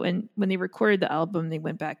ago. And when they recorded the album, they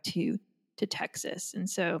went back to Texas. And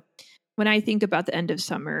so when I think about the end of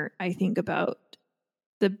summer, I think about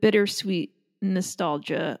the bittersweet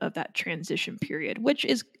nostalgia of that transition period, which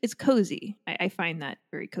is cozy. I find that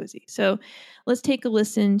very cozy. So let's take a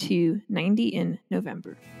listen to 90 in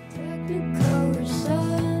November. Technicolor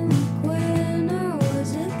sun when I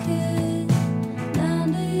was a kid,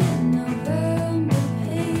 90 in November,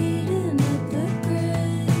 hating at the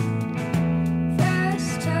grid.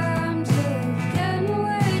 Fast time to getting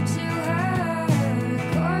way too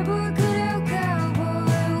high. Cardboard cutout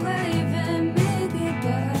cowboy waving me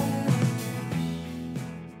goodbye.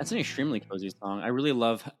 That's an extremely cozy song. I really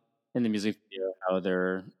love in the music video how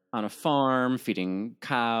they're on a farm feeding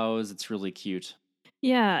cows. It's really cute.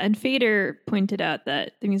 Yeah, and Fader pointed out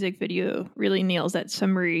that the music video really nails that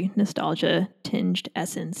summery nostalgia tinged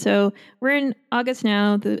essence. So we're in August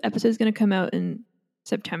now. The episode is going to come out in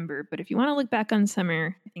September. But if you want to look back on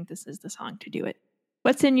summer, I think this is the song to do it.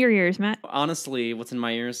 What's in your ears, Matt? Honestly, what's in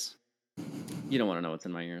my ears? You don't want to know what's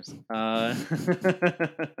in my ears.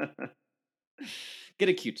 Get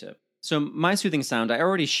a Q-tip. So my soothing sound, I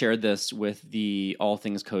already shared this with the All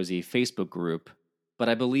Things Cozy Facebook group, but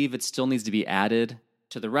I believe it still needs to be added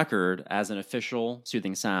to the record as an official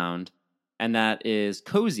soothing sound, and that is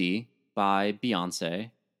Cozy by Beyonce.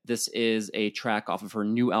 This is a track off of her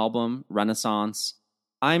new album, Renaissance.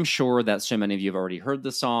 I'm sure that so many of you have already heard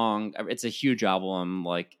the song. It's a huge album.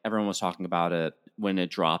 Like, everyone was talking about it when it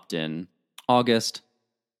dropped in August.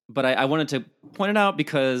 But I wanted to point it out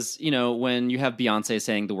because, when you have Beyonce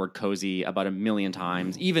saying the word cozy about 1 million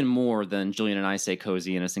times, even more than Jillian and I say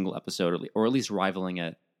cozy in a single episode, or at least rivaling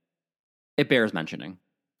it, it bears mentioning.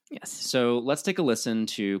 Yes. So let's take a listen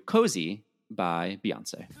to Cozy by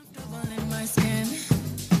Beyonce. Comfortable in my skin,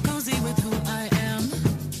 cozy with who I am.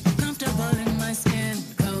 Comfortable in my skin,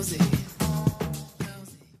 cozy.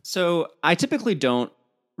 So I typically don't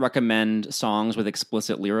recommend songs with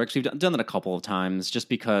explicit lyrics. We've done that a couple of times just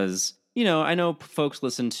because, I know folks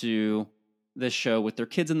listen to this show with their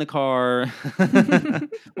kids in the car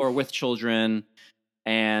or with children,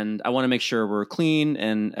 and I want to make sure we're clean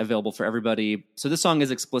and available for everybody. So this song is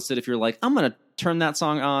explicit. If you're like, I'm going to turn that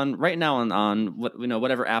song on right now on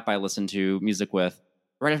whatever app I listen to music with,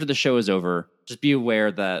 right after the show is over, just be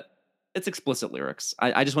aware that it's explicit lyrics.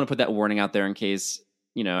 I just want to put that warning out there in case,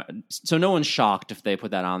 so no one's shocked if they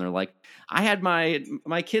put that on. They're like, I had my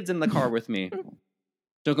kids in the car with me.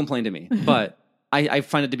 Don't complain to me. But I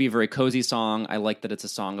find it to be a very cozy song. I like that it's a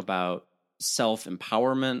song about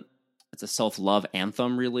self-empowerment. It's a self-love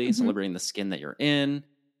anthem, really, celebrating the skin that you're in.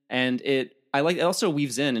 And it also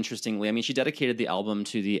weaves in, interestingly. I mean, she dedicated the album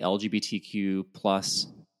to the LGBTQ plus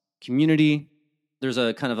community. There's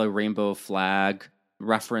a kind of a rainbow flag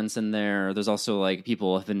reference in there. There's also like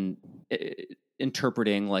people have been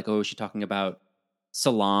interpreting like, oh, is she talking about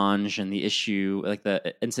Solange and the issue, like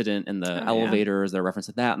the incident in the elevators? There are reference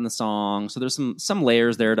to that in the song. So there's some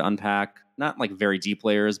layers there to unpack. Not like very deep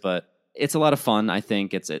layers, but it's a lot of fun. I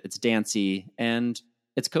think it's dancey and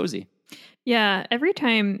it's cozy. Yeah, every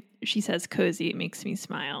time she says cozy, it makes me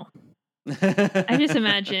smile. I just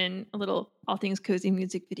imagine a little All Things Cozy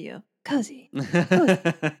music video. Cozy.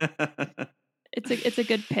 It's a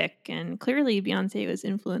good pick, and clearly Beyonce was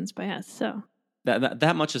influenced by us. So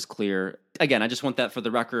that much is clear. Again, I just want that for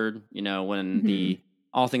the record. You know, when the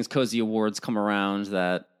All Things Cozy Awards come around,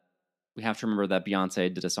 that we have to remember that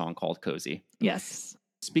Beyonce did a song called Cozy. Yes.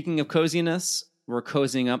 Speaking of coziness, we're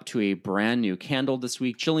cozying up to a brand new candle this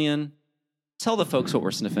week. Jillian, tell the folks what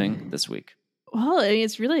we're sniffing this week. Well,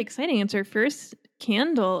 it's really exciting. It's our first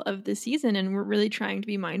candle of the season, and we're really trying to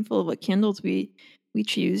be mindful of what candles we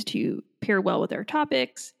choose to pair well with our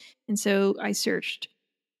topics. And so I searched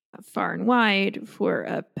far and wide for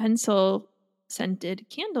a pencil scented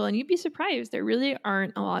candle, and you'd be surprised. There really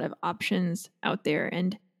aren't a lot of options out there.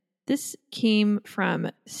 And this came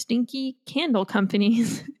from Stinky Candle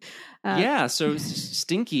Companies. So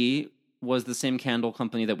Stinky was the same candle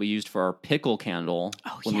company that we used for our pickle candle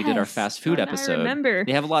when we did our fast food episode. I remember.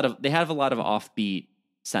 They have a lot of offbeat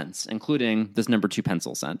scents, including this number 2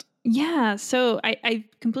 pencil scent. Yeah, so I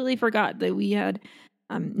completely forgot that we had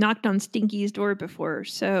knocked on Stinky's door before.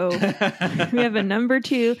 So we have a number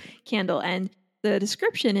 2 candle, and the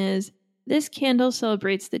description is, this candle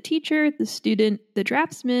celebrates the teacher, the student, the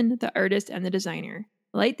draftsman, the artist, and the designer.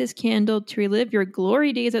 Light this candle to relive your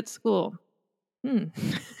glory days at school. I'm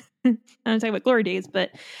not talking about glory days,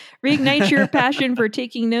 but reignite your passion for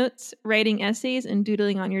taking notes, writing essays, and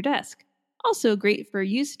doodling on your desk. Also great for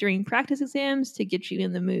use during practice exams to get you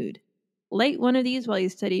in the mood. Light one of these while you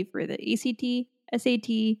study for the ACT,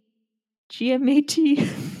 SAT,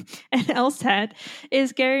 GMAT, and LSAT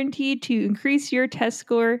is guaranteed to increase your test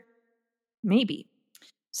score. Maybe.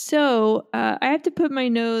 So I have to put my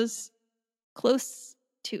nose close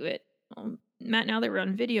to it. Matt, now that we're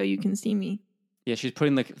on video, you can see me. Yeah, she's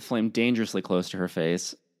putting the flame dangerously close to her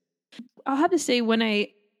face. I'll have to say, when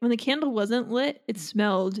the candle wasn't lit, it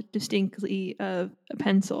smelled distinctly of a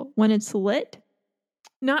pencil. When it's lit,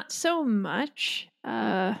 not so much.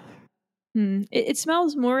 It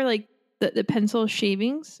smells more like the pencil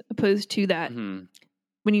shavings opposed to that.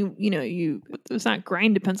 When you it's not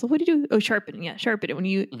grind a pencil. What do you do? Oh, sharpen. Yeah, sharpen it. When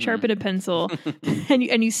you sharpen a pencil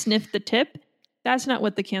and you sniff the tip, that's not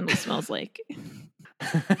what the candle smells like.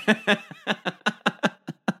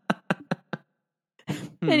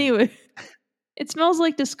 Anyway, it smells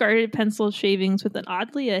like discarded pencil shavings with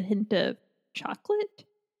a hint of chocolate.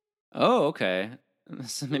 Oh, okay.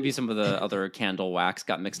 So maybe some of the other candle wax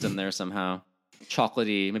got mixed in there somehow.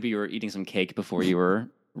 Chocolatey. Maybe you were eating some cake before you were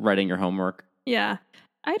writing your homework. Yeah.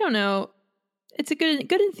 I don't know. It's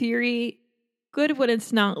good in theory. Good when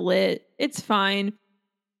it's not lit. It's fine.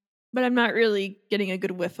 But I'm not really getting a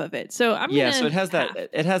good whiff of it. So so it has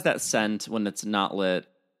that scent when it's not lit.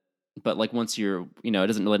 But like once you're, it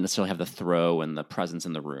doesn't really necessarily have the throw and the presence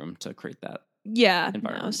in the room to create that. Yeah.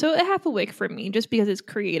 environment. No. So a half a wick for me, just because it's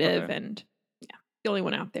creative and the only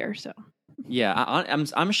one out there. So yeah,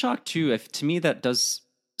 I'm shocked too. To me, that does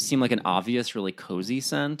seem like an obvious, really cozy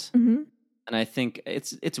scent. Mm-hmm. And I think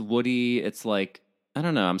it's woody. It's like, I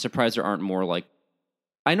don't know. I'm surprised there aren't more like,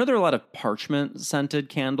 I know there are a lot of parchment scented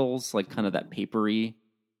candles, like kind of that papery.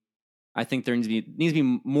 I think there needs to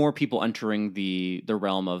be more people entering the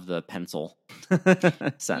realm of the pencil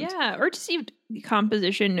scent. Yeah, or just even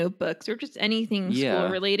composition notebooks or just anything school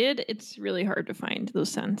related. It's really hard to find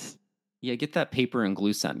those scents. Yeah, get that paper and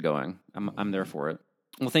glue scent going. I'm there for it.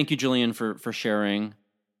 Well, thank you, Jillian, for sharing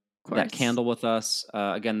that candle with us.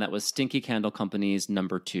 Again, that was Stinky Candle Company's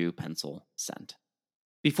number 2 pencil scent.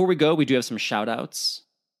 Before we go, we do have some shout outs.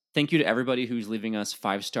 Thank you to everybody who's leaving us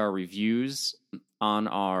 5-star reviews on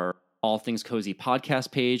our All Things Cozy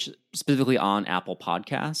podcast page, specifically on Apple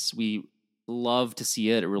Podcasts. We love to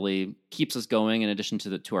see it. It really keeps us going in addition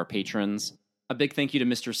to our patrons. A big thank you to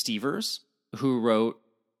Mr. Stevers, who wrote,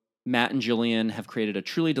 Matt and Jillian have created a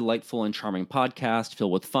truly delightful and charming podcast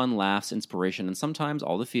filled with fun, laughs, inspiration, and sometimes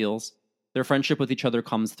all the feels. Their friendship with each other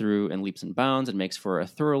comes through in leaps and bounds and makes for a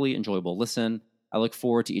thoroughly enjoyable listen. I look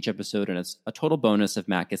forward to each episode, and it's a total bonus if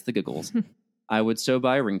Matt gets the giggles. I would so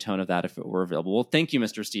buy a ringtone of that if it were available. Well, thank you,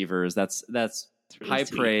 Mr. Stevers. That's really high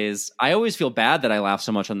sweet. praise. I always feel bad that I laugh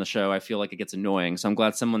so much on the show. I feel like it gets annoying. So I'm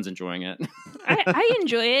glad someone's enjoying it. I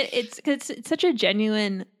enjoy it. It's such a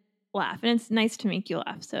genuine laugh, and it's nice to make you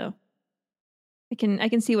laugh. So I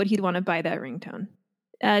can see what he'd want to buy that ringtone.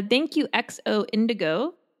 Thank you, XO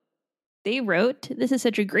Indigo. They wrote, "This is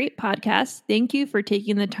such a great podcast. Thank you for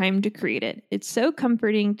taking the time to create it. It's so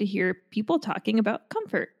comforting to hear people talking about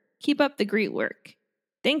comfort. Keep up the great work."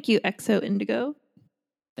 Thank you, XO Indigo.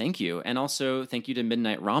 Thank you. And also thank you to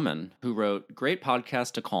Midnight Ramen, who wrote, "Great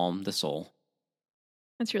podcast to calm the soul."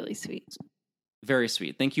 That's really sweet. Very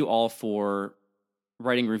sweet. Thank you all for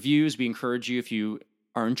writing reviews. We encourage you, if you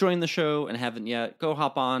are enjoying the show and haven't yet, go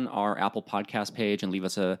hop on our Apple Podcast page and leave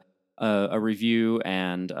us a review.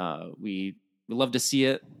 And we love to see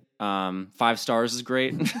it. 5 stars is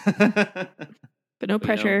great. But no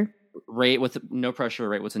pressure. Rate with no pressure,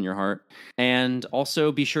 rate what's in your heart. And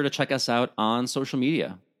also be sure to check us out on social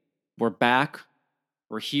media. We're back.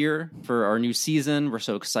 We're here for our new season. We're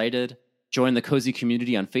so excited. Join the Cozy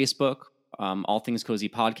community on Facebook. All Things Cozy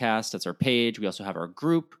Podcast. That's our page. We also have our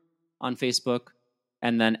group on Facebook.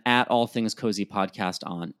 And then at All Things Cozy Podcast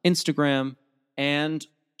on Instagram. And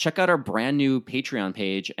check out our brand new Patreon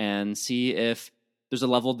page and see if there's a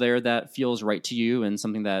level there that feels right to you and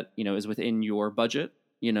something that, is within your budget.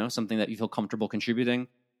 Something that you feel comfortable contributing.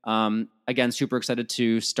 Again, super excited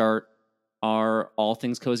to start our All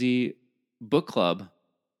Things Cozy book club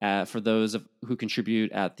for those who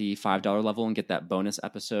contribute at the $5 level and get that bonus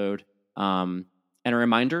episode. And a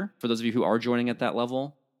reminder, for those of you who are joining at that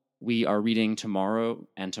level, we are reading Tomorrow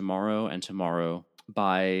and Tomorrow and Tomorrow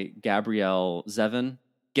by Gabrielle Zevin.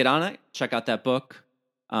 Get on it, check out that book,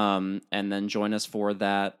 and then join us for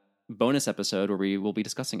that bonus episode where we will be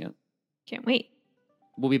discussing it. Can't wait.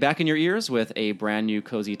 We'll be back in your ears with a brand new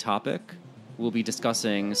cozy topic. We'll be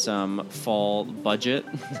discussing some fall budget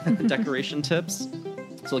decoration tips.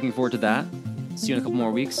 So looking forward to that. See you in a couple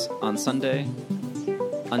more weeks on Sunday.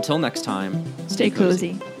 Until next time, Stay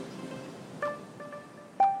cozy.